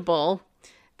coachable,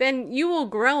 then you will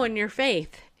grow in your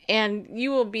faith. And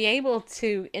you will be able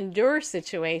to endure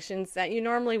situations that you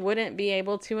normally wouldn't be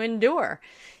able to endure.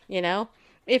 You know,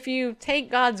 if you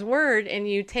take God's word and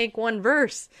you take one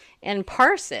verse and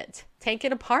parse it, take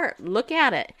it apart, look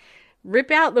at it,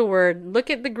 rip out the word, look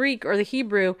at the Greek or the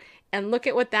Hebrew, and look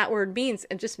at what that word means,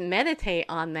 and just meditate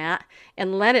on that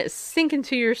and let it sink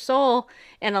into your soul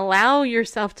and allow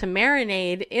yourself to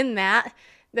marinate in that,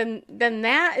 then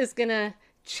that is going to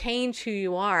change who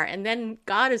you are. And then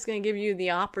God is going to give you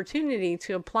the opportunity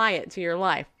to apply it to your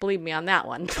life. Believe me on that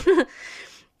one.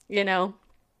 You know,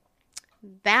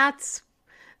 that's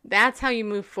how you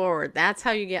move forward. That's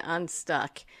how you get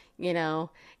unstuck, you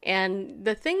know. And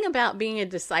the thing about being a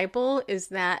disciple is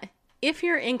that if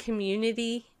you're in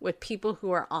community with people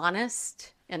who are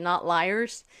honest and not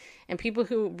liars, and people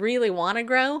who really want to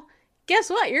grow, guess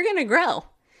what? You're going to grow.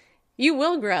 You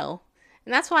will grow.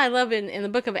 And that's why I love in the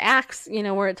book of Acts, you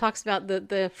know, where it talks about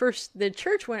the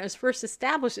church when it was first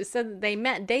established. It said that they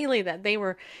met daily, that they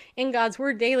were in God's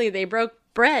word daily. They broke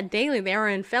bread daily. They were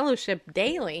in fellowship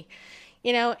daily,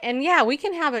 you know. And yeah, we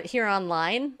can have it here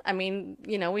online. I mean,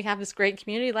 you know, we have this great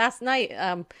community. Last night,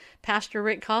 Pastor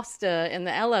Rick Costa and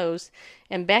the Ellos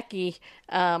and Becky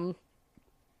and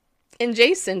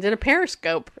Jason did a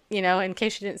Periscope, you know, in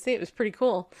case you didn't see it. It was pretty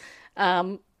cool,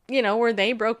 you know, where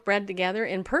they broke bread together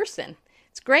in person.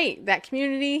 It's great. That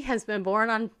community has been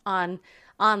born on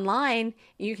online.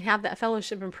 You can have that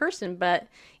fellowship in person, but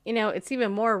you know, it's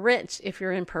even more rich if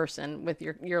you're in person with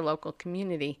your local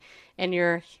community, and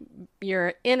you're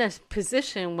in a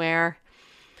position where,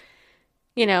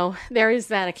 you know, there is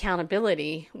that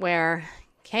accountability where,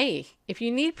 hey, if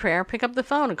you need prayer, pick up the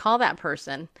phone and call that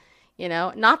person, you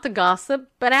know, not to gossip,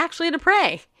 but actually to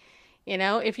pray. You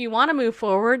know, if you want to move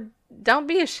forward, don't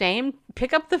be ashamed.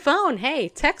 Pick up the phone. Hey,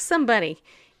 text somebody.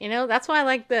 You know, that's why I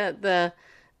like the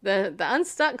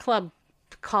Unstuck Club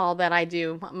call that I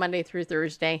do Monday through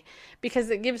Thursday, because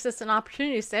it gives us an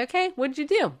opportunity to say, okay, what'd you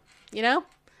do? You know,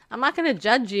 I'm not going to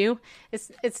judge you.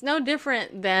 It's no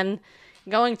different than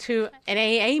going to an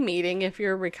AA meeting if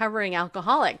you're a recovering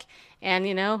alcoholic. And,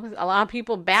 you know, a lot of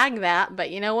people bag that,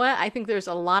 but you know what? I think there's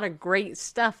a lot of great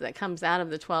stuff that comes out of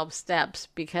the 12 steps,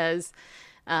 because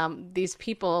these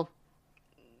people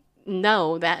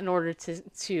know that in order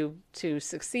to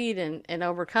succeed and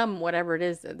overcome whatever it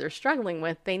is that they're struggling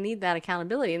with, they need that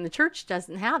accountability, and the church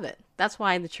doesn't have it. That's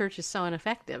why the church is so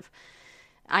ineffective,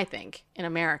 I think, in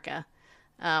America.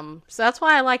 So that's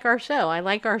why I like our show. I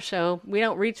like our show. We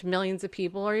don't reach millions of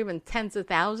people or even tens of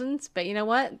thousands, but you know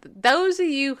what? Those of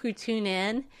you who tune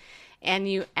in and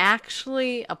you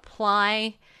actually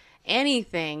apply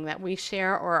anything that we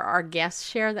share or our guests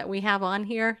share that we have on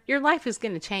here, your life is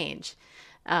going to change.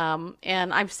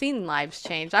 And I've seen lives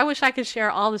change. I wish I could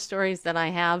share all the stories that I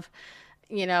have,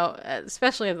 you know,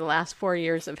 especially of the last 4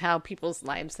 years, of how people's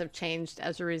lives have changed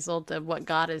as a result of what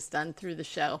God has done through the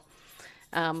show.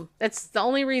 That's the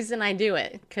only reason I do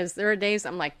it, because there are days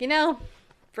I'm like, you know,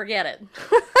 forget it.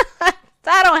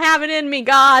 I don't have it in me,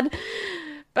 God.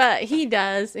 But he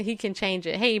does. He can change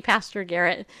it. Hey, Pastor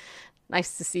Garrett,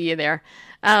 nice to see you there.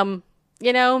 You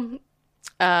know,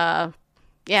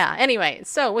 yeah, anyway,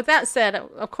 so with that said,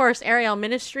 of course, Ariel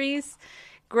Ministries,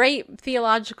 great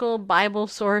theological Bible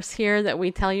source here that we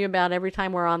tell you about every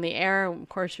time we're on the air. Of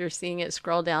course, you're seeing it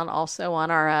scroll down also on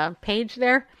our page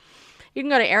there. You can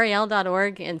go to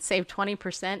ariel.org and save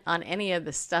 20% on any of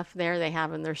the stuff there they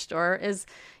have in their store. Is,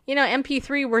 you know,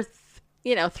 MP3 worth,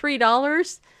 you know,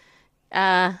 $3.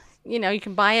 You know, you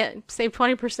can buy it, save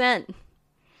 20%.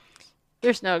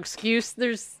 There's no excuse.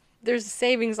 There's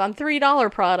savings on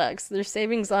 $3 products. There's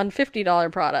savings on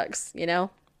 $50 products, you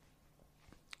know.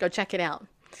 Go check it out.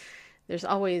 There's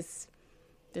always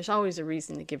a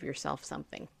reason to give yourself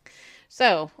something.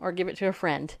 So, or give it to a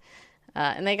friend.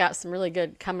 And they got some really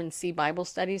good come and see Bible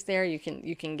studies there you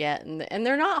can get, and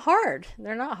they're not hard.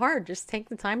 They're not hard. Just take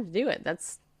the time to do it.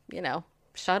 That's, you know,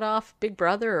 shut off Big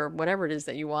Brother or whatever it is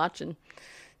that you watch and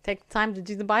take the time to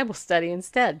do the Bible study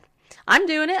instead. I'm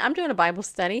doing it. I'm doing a Bible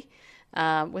study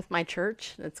with my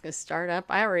church that's going to start up.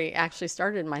 I already actually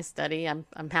started my study. I'm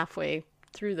halfway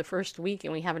through the first week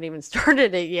and we haven't even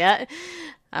started it yet.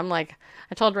 I'm like,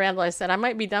 I told Randall, I said, I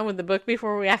might be done with the book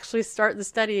before we actually start the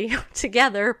study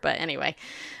together. But anyway,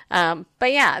 but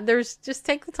yeah, just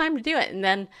take the time to do it. And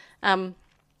then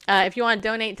if you want to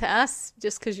donate to us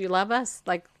just because you love us,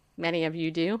 like many of you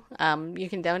do, you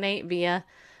can donate via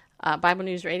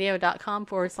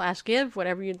BibleNewsRadio.com/give,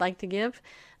 whatever you'd like to give.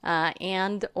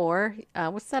 And or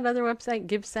what's that other website?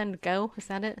 Give, Send, Go. Is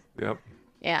that it? Yep.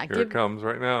 Yeah. Here it comes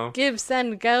right now.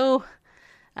 GiveSendGo.com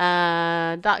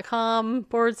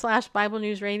 /Bible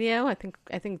News Radio. I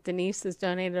think Denise has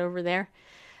donated over there.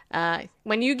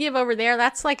 When you give over there,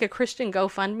 that's like a Christian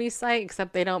GoFundMe site,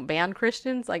 except they don't ban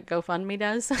Christians like GoFundMe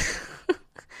does.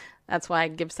 That's why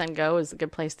Give, Send, Go is a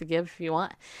good place to give if you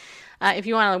want. If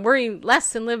you want to worry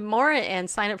less and live more and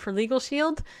sign up for Legal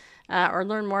Shield or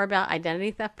learn more about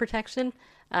identity theft protection,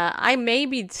 I may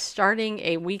be starting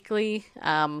a weekly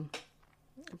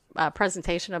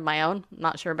presentation of my own. I'm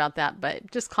not sure about that,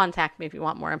 but just contact me if you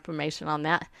want more information on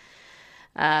that.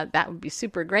 That would be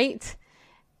super great.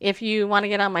 If you want to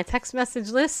get on my text message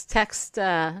list, text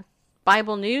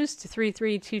Bible News to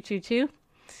 33222.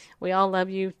 We all love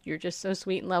you. You're just so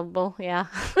sweet and lovable. Yeah.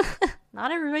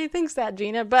 Not everybody thinks that,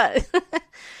 Gina, but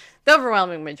the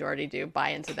overwhelming majority do buy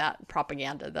into that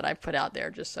propaganda that I put out there,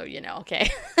 just so you know, okay?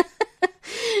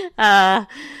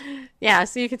 Yeah,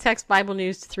 so you can text Bible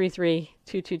News to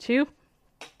 33222.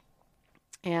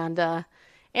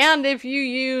 And if you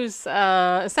use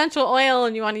essential oil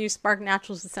and you want to use Spark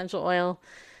Naturals essential oil,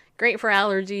 great for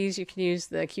allergies, you can use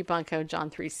the coupon code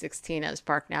John316 at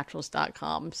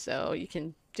sparknaturals.com. So you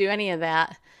can do any of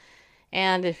that.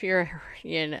 And if you're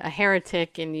a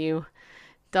heretic and you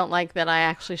don't like that I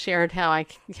actually shared how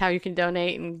you can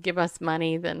donate and give us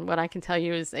money, then what I can tell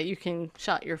you is that you can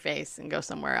shut your face and go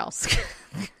somewhere else.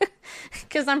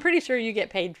 Because I'm pretty sure you get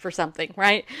paid for something,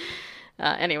 right?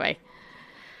 Anyway.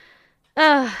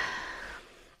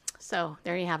 So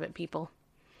there you have it, people.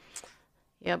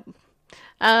 Yep.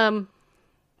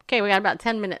 Okay, we got about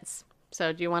 10 minutes.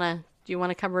 So do you want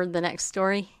to cover the next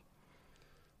story?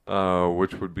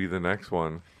 Which would be the next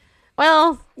one?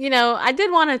 Well, I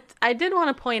did want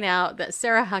to point out that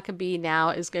Sarah Huckabee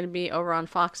now is going to be over on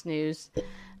Fox News.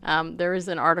 There is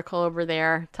an article over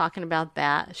there talking about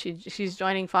that. She's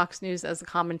joining Fox News as a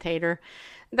commentator.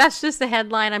 That's just the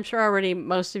headline. I'm sure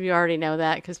most of you already know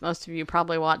that because most of you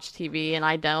probably watch TV and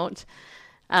I don't.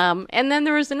 And then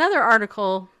there was another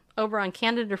article over on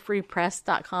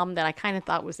CanadaFreePress.com that I kind of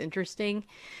thought was interesting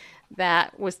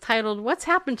that was titled, "What's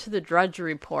Happened to the Drudge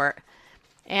Report?"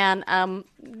 And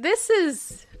this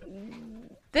was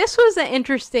an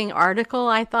interesting article,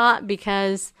 I thought,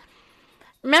 because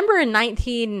remember in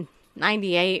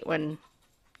 1998 when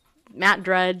Matt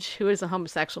Drudge, who is a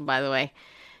homosexual, by the way,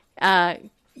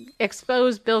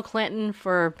 exposed Bill Clinton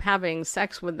for having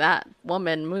sex with that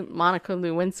woman, Monica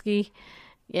Lewinsky,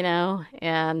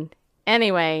 and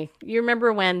anyway, you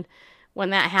remember when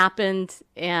that happened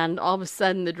and all of a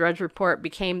sudden the Drudge Report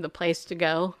became the place to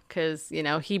go because,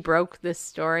 he broke this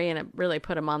story and it really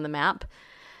put him on the map.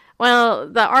 Well,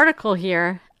 the article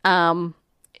here,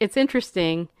 it's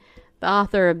interesting. The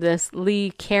author of this,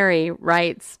 Lee Carey,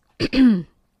 writes,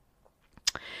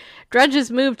 Drudge's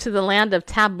move to the land of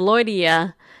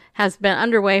tabloidia has been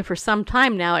underway for some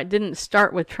time now. It didn't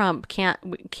start with Trump.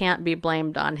 Can't be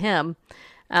blamed on him.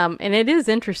 And it is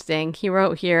interesting. He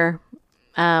wrote here,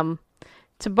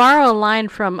 to borrow a line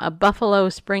from a Buffalo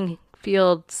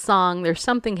Springfield song, there's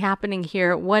something happening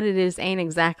here. What it is ain't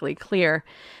exactly clear.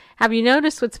 Have you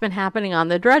noticed what's been happening on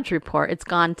the Drudge Report? It's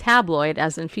gone tabloid,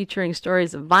 as in featuring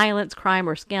stories of violence, crime,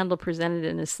 or scandal presented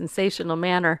in a sensational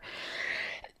manner.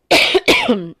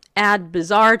 Add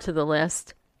bizarre to the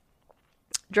list.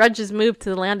 Drudge's move to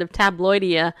the land of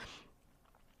tabloidia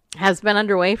has been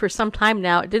underway for some time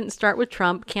now. It didn't start with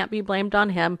Trump. Can't be blamed on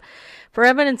him. For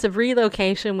evidence of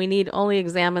relocation, we need only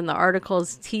examine the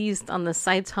articles teased on the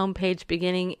site's homepage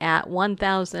beginning at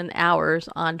 1,000 hours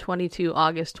on 22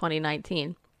 August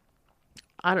 2019.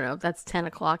 I don't know. That's 10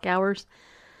 o'clock hours.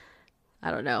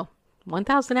 I don't know.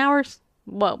 1,000 hours?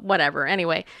 Well, whatever.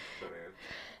 Anyway.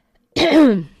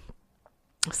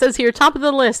 Says here, top of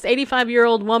the list,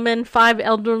 85-year-old woman, 5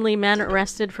 elderly men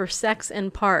arrested for sex in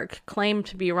park, claimed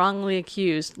to be wrongly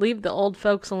accused. Leave the old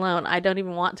folks alone. I don't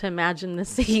even want to imagine the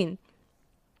scene.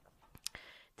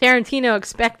 Tarantino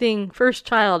expecting first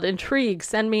child. Intrigue.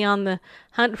 Send me on the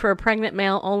hunt for a pregnant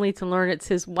male only to learn it's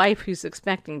his wife who's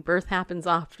expecting. Birth happens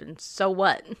often. So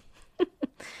what?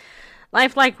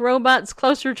 Lifelike robots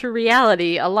closer to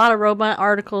reality. A lot of robot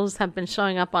articles have been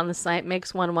showing up on the site.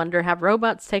 Makes one wonder, have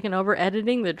robots taken over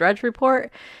editing the Drudge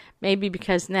Report? Maybe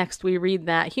because next we read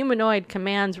that humanoid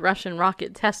commands Russian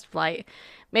rocket test flight.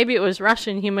 Maybe it was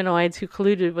Russian humanoids who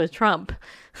colluded with Trump.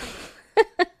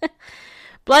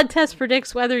 Blood test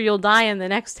predicts whether you'll die in the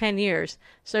next 10 years.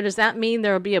 So does that mean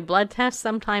there will be a blood test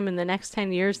sometime in the next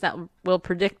 10 years that will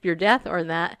predict your death, or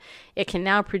that it can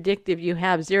now predict if you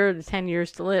have 0 to 10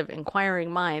 years to live?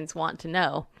 Inquiring minds want to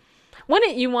know.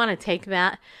 Wouldn't you want to take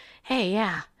that? Hey,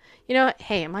 yeah.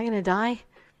 Hey, am I going to die?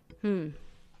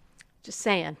 Just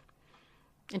saying.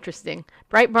 Interesting.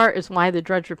 Breitbart is why the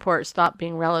Drudge Report stopped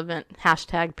being relevant.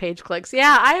 # page clicks.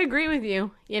 Yeah, I agree with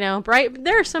you. You know,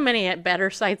 there are so many better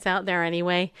sites out there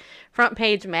anyway.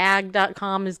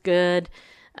 FrontPageMag.com is good.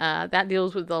 That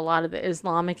deals with a lot of the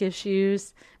Islamic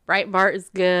issues. Breitbart is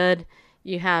good.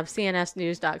 You have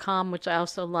CNSnews.com, which I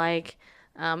also like.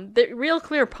 The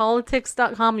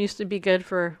RealClearPolitics.com used to be good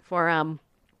for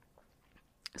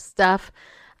stuff.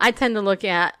 I tend to look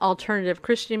at alternative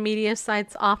Christian media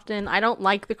sites often. I don't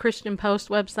like the Christian Post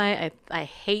website. I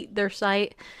hate their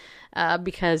site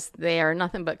because they are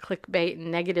nothing but clickbait and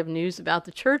negative news about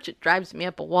the church. It drives me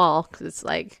up a wall because it's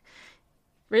like,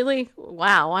 really?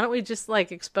 Wow, why don't we just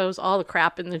like expose all the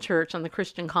crap in the church on the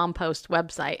Christian Compost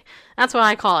website? That's what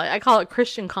I call it. I call it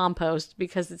Christian Compost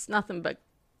because it's nothing but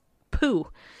poo,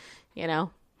 you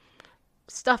know,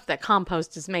 stuff that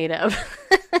compost is made of.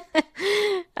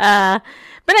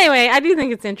 But anyway, I do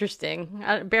think it's interesting.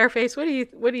 Bareface,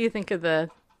 what do you think of the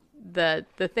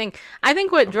thing? I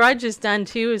think what Drudge has done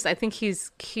too is I think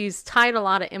he's tied a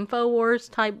lot of InfoWars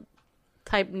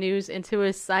type news into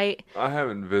his site. I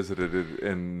haven't visited it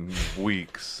in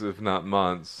weeks, if not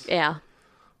months. Yeah.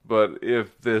 But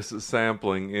if this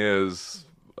sampling is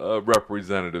a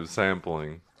representative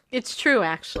sampling, it's true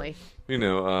actually. You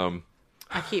know,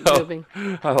 I keep moving.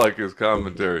 I like his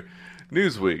commentary.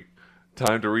 Newsweek.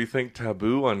 Time to rethink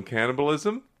taboo on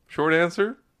cannibalism? Short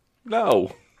answer,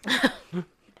 no.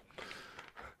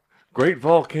 Great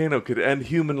volcano could end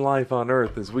human life on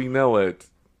Earth as we know it.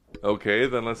 Okay,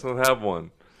 then let's not have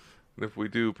one. And if we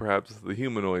do, perhaps the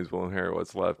humanoids will inherit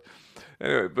what's left.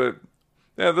 Anyway, but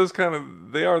yeah,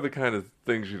 they are the kind of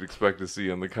things you'd expect to see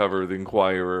on the cover of the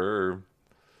Inquirer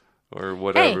or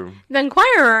whatever. Hey, the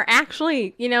Inquirer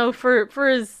actually, you know, for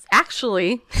his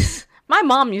actually. My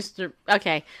mom used to.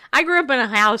 Okay, I grew up in a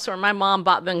house where my mom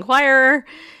bought the Inquirer,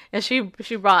 and she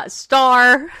bought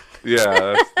Star. Yeah,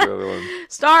 that's the other one.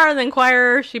 Star, the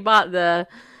Inquirer. She bought the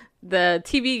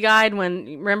TV Guide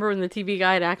remember when the TV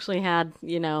Guide actually had,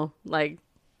 you know, like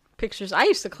pictures. I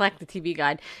used to collect the TV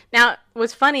Guide. Now,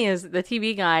 what's funny is the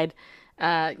TV Guide.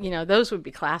 You know, those would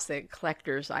be classic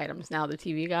collector's items. Now the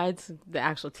TV Guides, the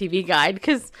actual TV Guide,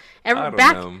 because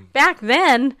back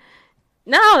then.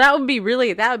 No, that would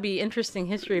be interesting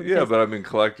history. Yeah, but I mean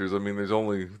collectors. I mean,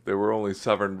 there were only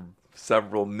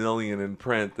several million in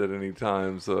print at any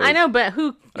time. So I know, but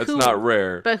that's not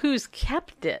rare. But who's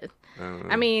kept it?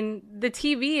 I mean, the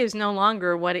TV is no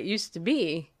longer what it used to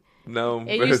be. No,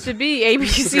 it used to be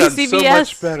ABC, it's CBS. So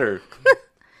much better.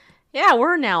 Yeah,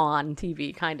 we're now on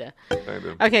TV, kind of.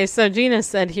 Okay, so Gina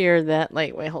said here that.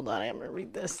 Wait, hold on. I'm gonna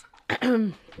read this.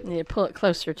 I need to pull it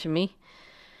closer to me.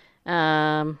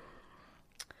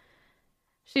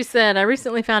 She said, I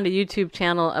recently found a YouTube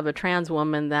channel of a trans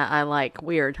woman that I like.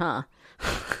 Weird, huh?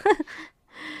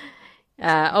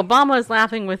 Obama is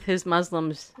laughing with his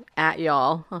Muslims at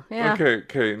y'all. Oh, yeah.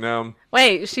 Okay, now...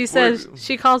 Wait, she says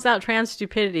she calls out trans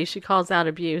stupidity. She calls out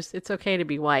abuse. It's okay to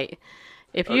be white.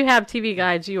 If you have TV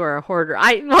Guides, you are a hoarder.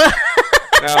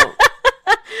 Now...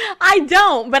 I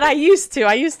don't, but I used to.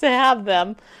 I used to have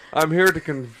them. I'm here to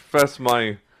confess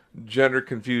my gender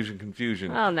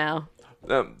confusion. Oh, no.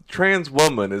 Trans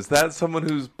woman, is that someone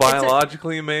who's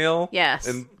biologically male? Yes.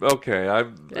 And okay,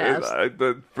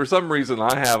 for some reason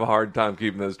I have a hard time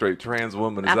keeping that straight. Trans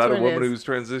woman, is that a woman who's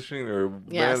transitioning or a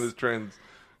man who's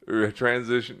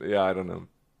transition? Yeah, I don't know.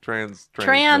 Trans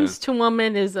to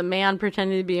woman is a man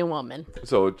pretending to be a woman.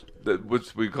 So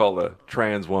which we call a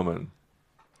trans woman.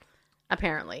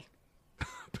 Apparently.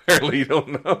 Apparently you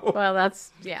don't know. Well,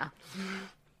 that's I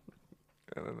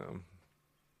don't know.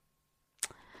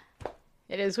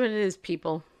 It is what it is,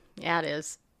 people. Yeah, it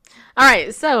is. All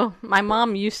right, so my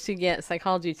mom used to get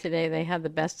Psychology Today. They had the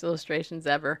best illustrations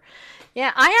ever.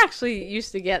 Yeah, I actually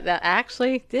used to get that. I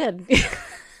actually did.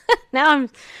 Now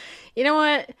you know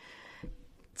what?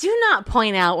 Do not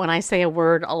point out when I say a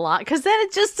word a lot, because then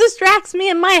it just distracts me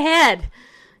in my head.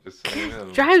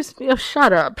 Drives me. Oh,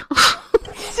 shut up.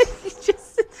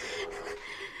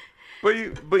 But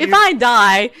if I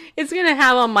die, it's going to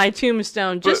have on my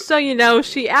tombstone, just so you know,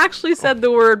 she actually said the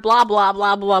word blah, blah,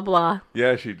 blah, blah, blah.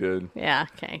 Yeah, she did. Yeah,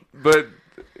 okay. But,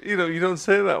 you know, you don't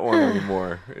say that one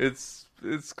anymore. It's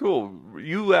cool.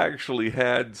 You actually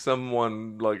had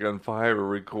someone, like, on fire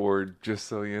record, just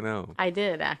so you know. I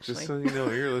did, actually. Just so you know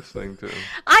you're listening to him.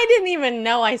 I didn't even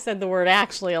know I said the word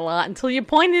actually a lot until you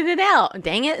pointed it out.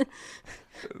 Dang it.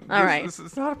 All right.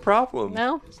 It's not a problem.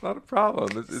 No? It's not a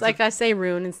problem. It's like I say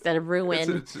ruin instead of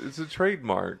ruin. It's a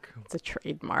trademark. It's a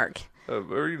trademark.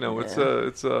 Or, you know,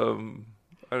 it's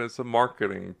a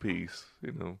marketing piece,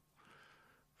 you know.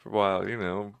 For a while, you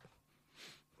know,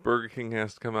 Burger King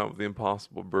has to come out with the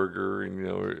Impossible Burger, and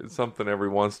or something every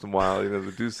once in a while.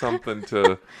 To do something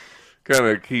to kind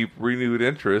of keep renewed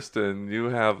interest, and you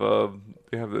have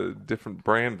the different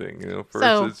branding. First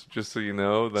So, it's just so you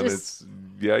know, then it's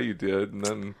you did, and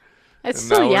then It's and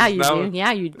still now you now- do.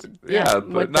 Yeah, you do. Yeah,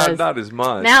 what but does. not as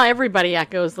much. Now everybody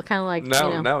echoes the kind of like,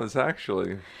 Now it's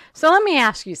actually So let me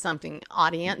ask you something,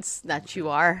 audience, that you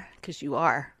are, because you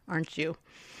are, aren't you?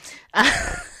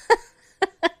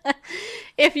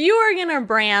 If you are going to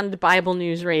brand Bible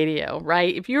News Radio,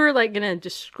 right? If you were like going to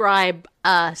describe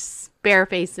us,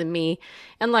 Bareface and me,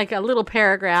 in like a little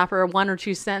paragraph or 1 or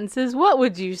 2 sentences, what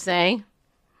would you say?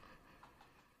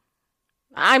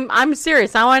 I'm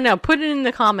serious. I want to know. Put it in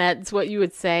the comments what you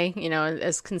would say,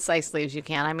 as concisely as you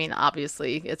can. I mean,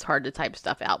 obviously, it's hard to type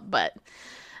stuff out, but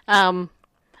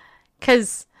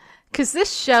because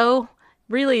this show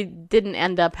really didn't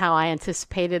end up how I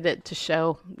anticipated it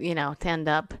to end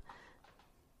up.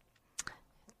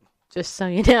 Just so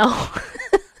you know.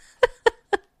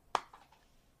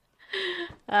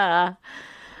 All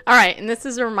right, and this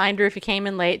is a reminder if you came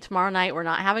in late, tomorrow night we're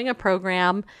not having a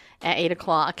program at 8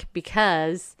 o'clock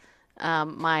because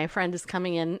my friend is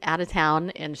coming in out of town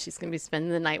and she's going to be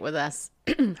spending the night with us.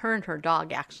 Her and her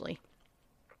dog, actually.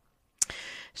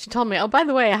 She told me, oh, by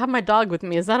the way, I have my dog with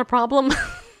me. Is that a problem?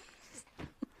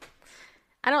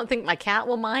 I don't think my cat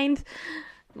will mind.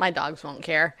 My dogs won't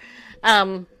care.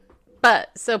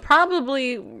 But so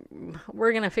probably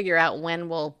we're going to figure out when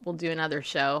we'll do another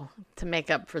show to make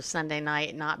up for Sunday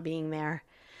night not being there.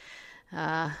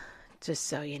 Just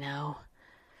so you know.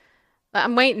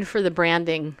 I'm waiting for the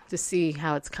branding to see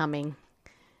how it's coming.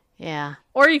 Yeah.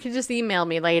 Or you could just email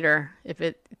me later if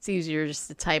it's easier just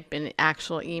to type in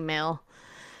actual email.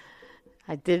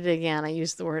 I did it again. I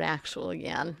used the word actual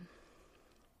again.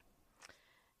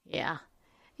 Yeah.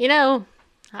 I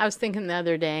was thinking the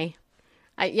other day.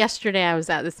 Yesterday I was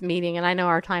at this meeting, and I know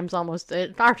our time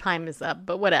is up,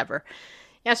 but whatever.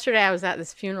 Yesterday I was at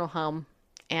this funeral home,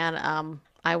 and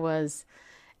I was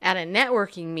at a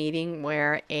networking meeting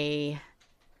where a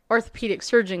orthopedic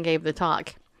surgeon gave the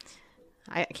talk.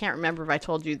 I can't remember if I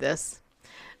told you this,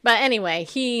 but anyway,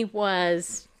 he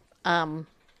was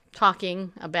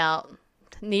talking about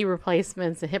knee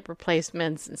replacements and hip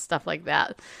replacements and stuff like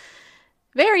that.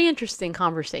 Very interesting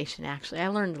conversation, actually. I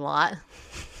learned a lot.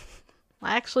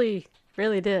 I actually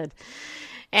really did.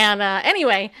 And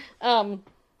anyway, and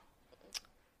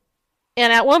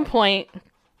at one point,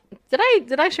 did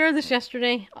I share this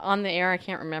yesterday on the air? I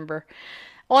can't remember.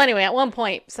 Well, anyway, at one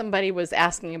point, somebody was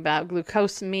asking about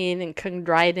glucosamine and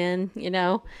chondroitin,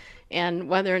 and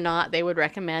whether or not they would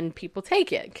recommend people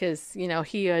take it. Because,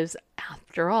 he is,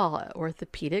 after all, an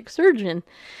orthopedic surgeon.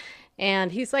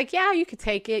 And he's like, yeah, you could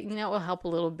take it. It will help a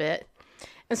little bit.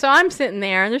 And so I'm sitting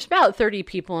there, and there's about 30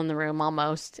 people in the room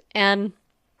almost. And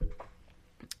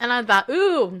I thought,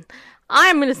 ooh,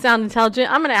 I'm going to sound intelligent.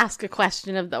 I'm going to ask a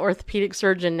question of the orthopedic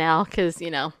surgeon now because,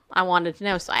 I wanted to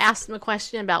know. So I asked him a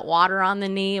question about water on the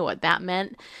knee, what that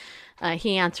meant.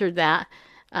 He answered that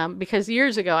because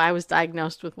years ago I was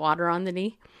diagnosed with water on the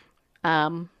knee.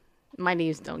 My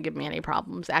knees don't give me any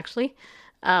problems, actually.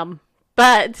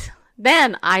 But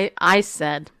then I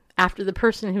said, after the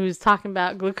person who was talking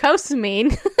about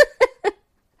glucosamine,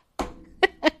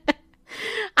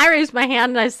 I raised my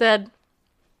hand and I said,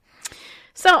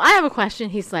 so I have a question.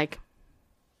 He's like,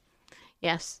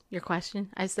 yes, your question.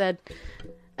 I said,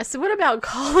 what about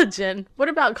collagen? What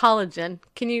about collagen?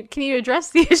 Can you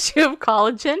address the issue of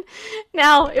collagen?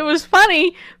 Now, it was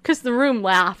funny because the room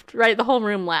laughed, right? The whole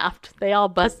room laughed. They all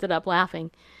busted up laughing.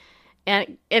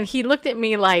 And he looked at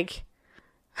me like,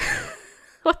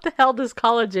 what the hell does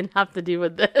collagen have to do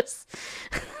with this?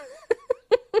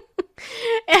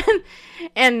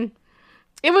 and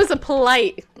it was a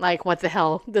polite, like, what the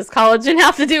hell does collagen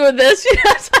have to do with this?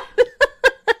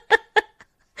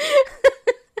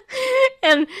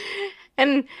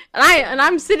 And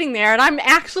I'm sitting there, and I'm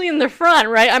actually in the front,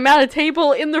 right? I'm at a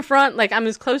table in the front, like I'm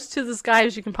as close to this guy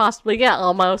as you can possibly get,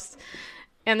 almost.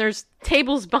 And there's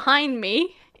tables behind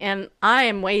me, and I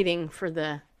am waiting for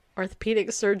the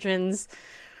orthopedic surgeon's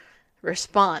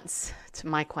response to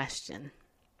my question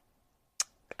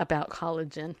about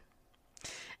collagen.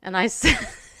 And I said,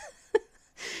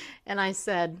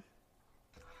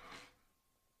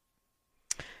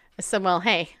 well,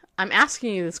 hey, I'm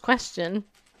asking you this question.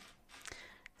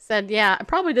 Said, yeah, it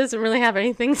probably doesn't really have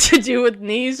anything to do with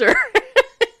knees or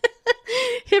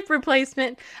hip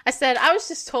replacement. I said, I was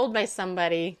just told by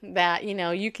somebody that,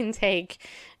 you can take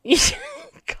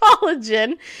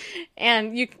collagen,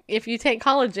 and if you take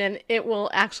collagen, it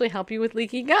will actually help you with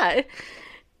leaky gut.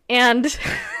 And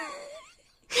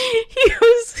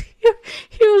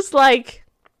he was like,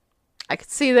 I could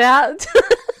see that.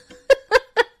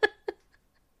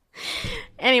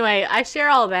 Anyway, I share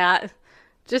all that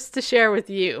just to share with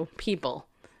you, people,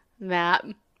 that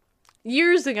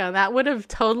years ago, that would have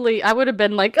totally, I would have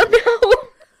been like, oh no.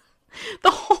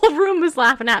 The whole room was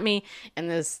laughing at me, and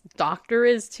this doctor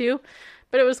is too.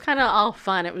 But it was kind of all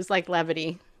fun. It was like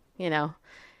levity, you know.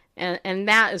 And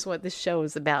that is what this show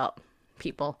is about,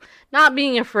 people. Not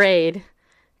being afraid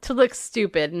to look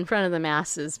stupid in front of the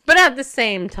masses, but at the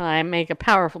same time make a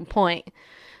powerful point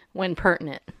when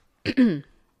pertinent.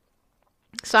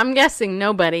 So I'm guessing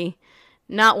nobody,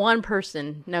 not one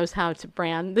person, knows how to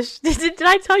brand this. Did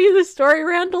I tell you the story,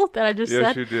 Randall, that I just said?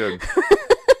 Yes, you did.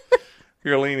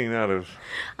 You're leaning out of...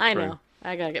 I know.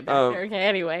 I gotta get back there. Okay,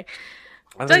 anyway.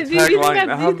 Do you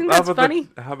think that's funny?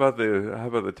 How about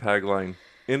the tagline?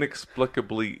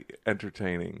 Inexplicably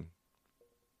entertaining.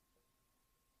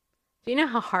 Do you know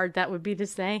how hard that would be to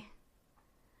say?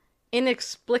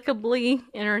 Inexplicably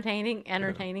entertaining? Yeah.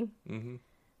 Mm-hmm.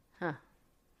 Huh.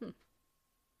 Yeah.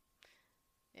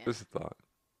 Just a thought.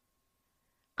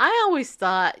 I always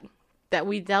thought that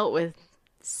we dealt with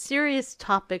serious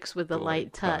topics with a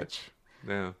light touch.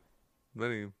 Yeah.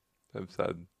 Many have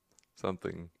said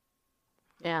something.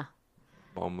 Yeah.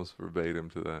 Almost verbatim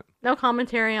to that. No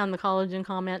commentary on the collagen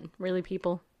comment, really,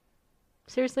 people.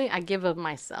 Seriously, I give of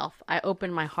myself. I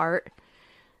open my heart.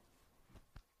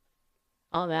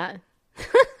 All that.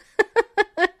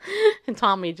 And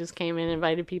Tommy just came in and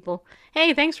invited people.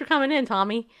 Hey, thanks for coming in,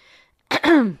 Tommy.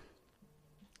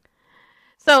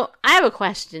 So, I have a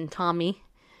question, Tommy.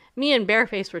 Me and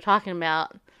Bareface were talking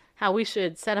about how we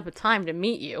should set up a time to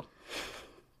meet you.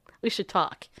 We should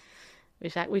talk.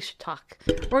 We should talk.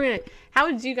 How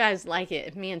would you guys like it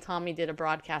if me and Tommy did a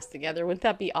broadcast together? Wouldn't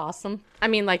that be awesome? I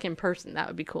mean, like in person, that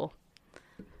would be cool.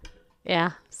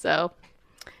 Yeah. So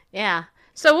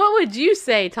what would you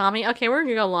say, Tommy? Okay, we're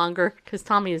gonna go longer because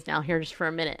Tommy is now here just for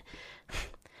a minute.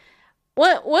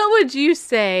 What would you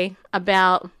say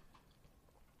about,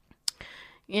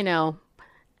 you know,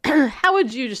 how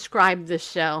would you describe this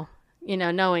show? You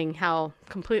know, knowing how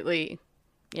completely,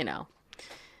 you know,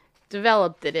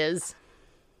 developed it is.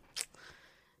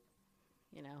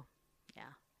 You know, yeah.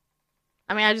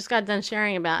 I mean, I just got done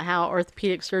sharing about how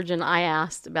orthopedic surgeon I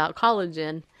asked about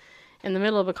collagen in the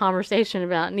middle of a conversation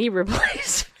about knee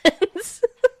replacements.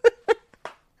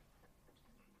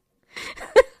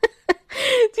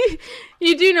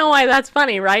 You do know why that's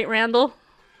funny, right, Randall?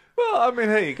 Well, I mean,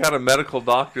 hey, you got a medical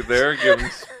doctor there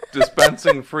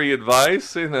dispensing free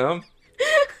advice, you know.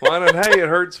 Why not, hey, it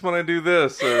hurts when I do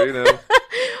this, or, you know.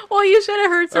 Well, you should have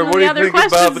heard some of the other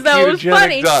questions, though. It was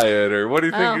funny. Diet, or what do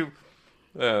you think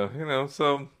you know,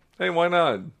 so, hey, why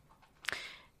not?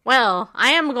 Well,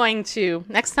 I am going to,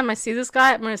 next time I see this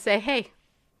guy, I'm going to say, hey,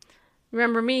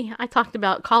 remember me? I talked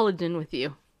about collagen with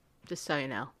you, just so you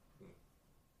know.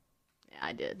 Yeah,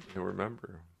 I did. You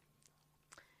remember.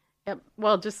 Yep.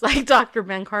 Well, just like Dr.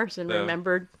 Ben Carson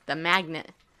remembered the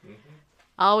magnet. Mm-hmm.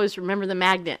 I always remember the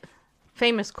magnet.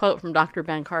 Famous quote from Dr.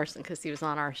 Ben Carson because he was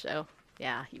on our show.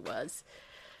 Yeah, he was.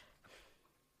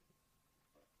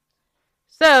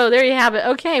 So, there you have it.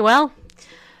 Okay, well,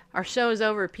 our show is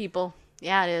over, people.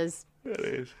 Yeah, it is. It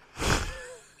is.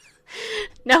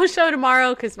 No show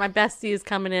tomorrow because my bestie is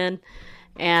coming in.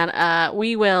 And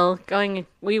we will go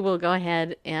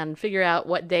ahead and figure out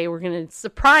what day we're going to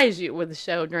surprise you with the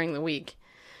show during the week.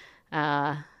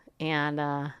 I think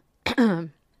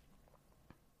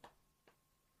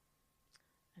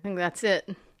that's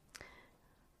it.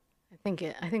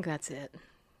 I think that's it.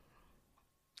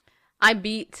 I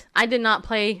did not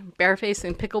play Bareface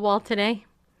in pickleball today,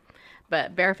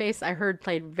 but Bareface I heard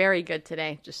played very good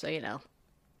today, just so you know.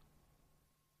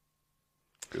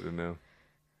 Good to know.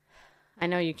 I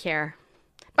know you care.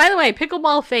 By the way,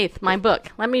 Pickleball Faith, my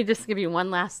book. Let me just give you one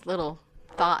last little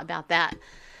thought about that.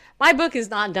 My book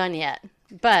is not done yet,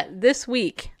 but this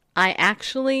week I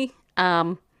actually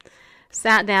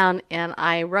sat down and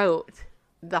I wrote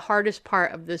the hardest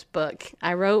part of this book.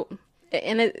 I wrote,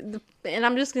 and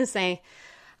I'm just going to say,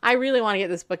 I really want to get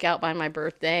this book out by my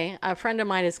birthday. A friend of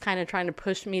mine is kind of trying to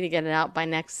push me to get it out by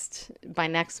next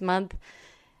month.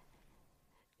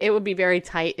 It would be very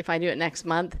tight if I do it next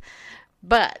month.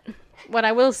 But what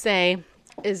I will say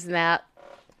is that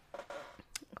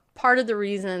part of the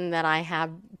reason that I have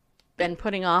been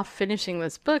putting off finishing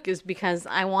this book is because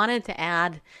I wanted to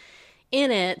add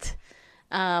in it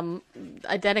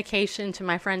a dedication to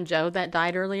my friend Joe that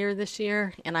died earlier this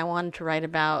year. And I wanted to write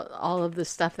about all of the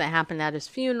stuff that happened at his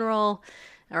funeral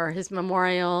or his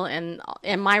memorial and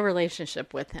my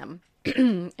relationship with him.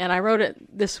 And I wrote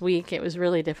it this week. It was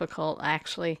really difficult,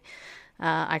 actually.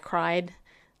 I cried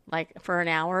like for an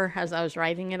hour as I was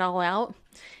writing it all out.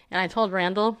 And I told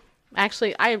Randall,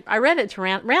 actually, I read it to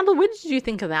Randall. Randall, what did you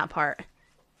think of that part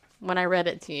when I read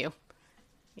it to you?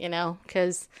 You know,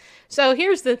 because, so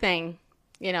here's the thing,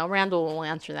 you know, Randall will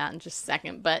answer that in just a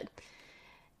second, but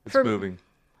it's moving.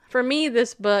 For me,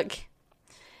 this book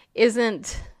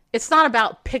it's not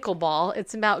about pickleball.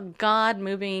 It's about God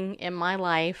moving in my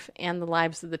life and the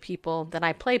lives of the people that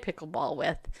I play pickleball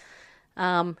with.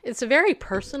 It's a very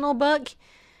personal book.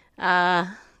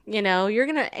 You know,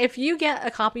 if you get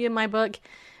a copy of my book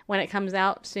when it comes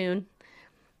out soon,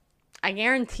 I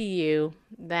guarantee you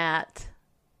that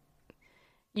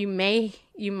you might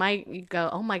go,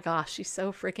 oh my gosh, she's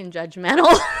so freaking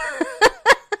judgmental.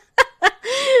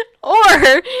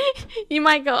 Or you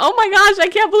might go, oh my gosh, I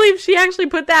can't believe she actually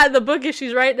put that in the book if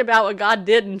she's writing about what God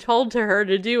did and told to her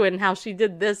to do and how she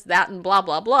did this, that, and blah,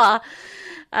 blah, blah.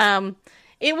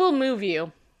 It will move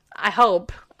you. I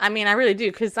hope. I mean, I really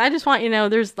do, because I just want you to know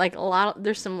there's like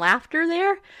there's some laughter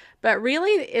there, but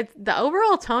really the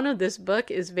overall tone of this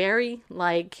book is very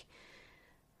like,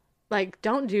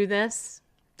 don't do this.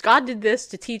 God did this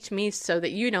to teach me so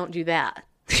that you don't do that.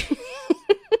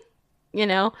 You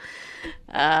know?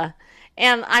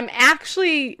 And I'm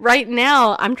actually, right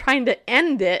now, I'm trying to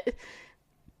end it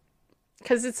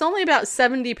because it's only about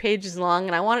 70 pages long,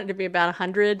 and I want it to be about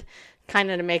 100,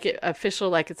 kind of to make it official,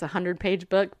 like it's a 100-page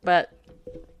book, but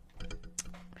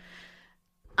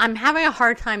I'm having a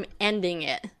hard time ending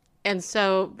it. And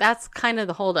so that's kind of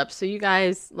the holdup. So you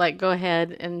guys, like, go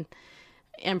ahead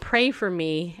and pray for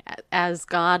me as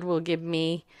God will give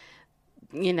me,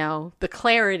 you know, the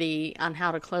clarity on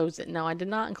how to close it. No, I did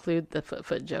not include the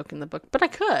foot joke in the book, but I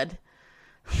could.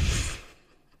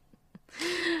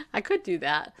 I could do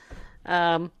that.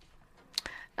 And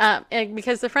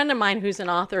because a friend of mine who's an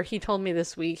author, he told me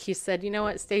this week, he said, you know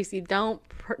what, Stacy, don't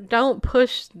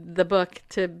push the book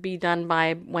to be done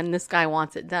by when this guy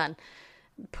wants it done.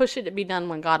 Push it to be done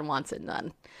when God wants it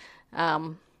done.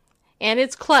 And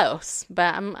it's close,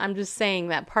 but I'm just saying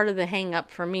that part of the hang up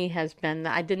for me has been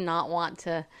that I did not want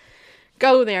to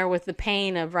go there with the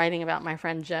pain of writing about my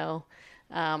friend Joe.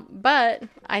 But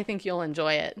I think you'll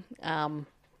enjoy it.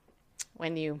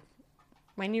 When you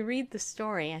read the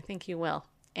story, I think you will.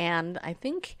 And I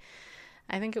think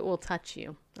it will touch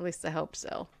you. At least I hope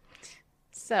so.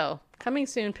 So, coming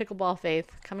soon, Pickleball Faith,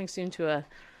 coming soon to a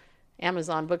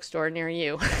Amazon bookstore near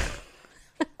you.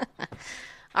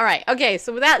 All right. Okay.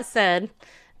 So with that said,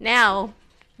 now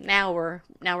we're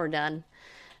done.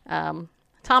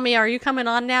 Tommy, are you coming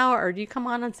on now, or do you come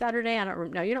on Saturday?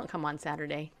 No, you don't come on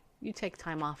Saturday. You take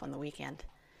time off on the weekend.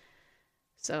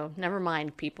 So never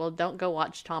mind, people. Don't go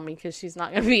watch Tommy because she's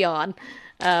not going to be on.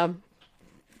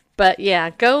 But yeah,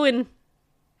 go and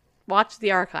watch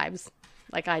the archives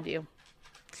like I do.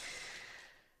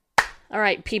 All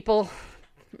right, people.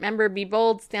 Remember, be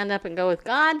bold, stand up, and go with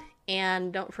God.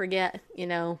 And don't forget, you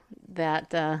know,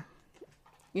 that,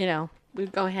 you know, we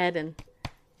go ahead and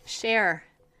share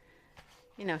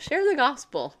the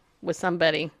gospel with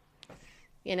somebody,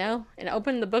 you know, and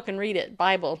open the book and read it. The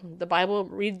Bible,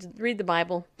 read the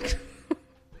Bible.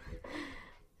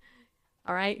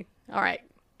 All right.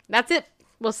 That's it.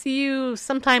 We'll see you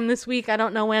sometime this week. I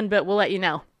don't know when, but we'll let you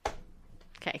know.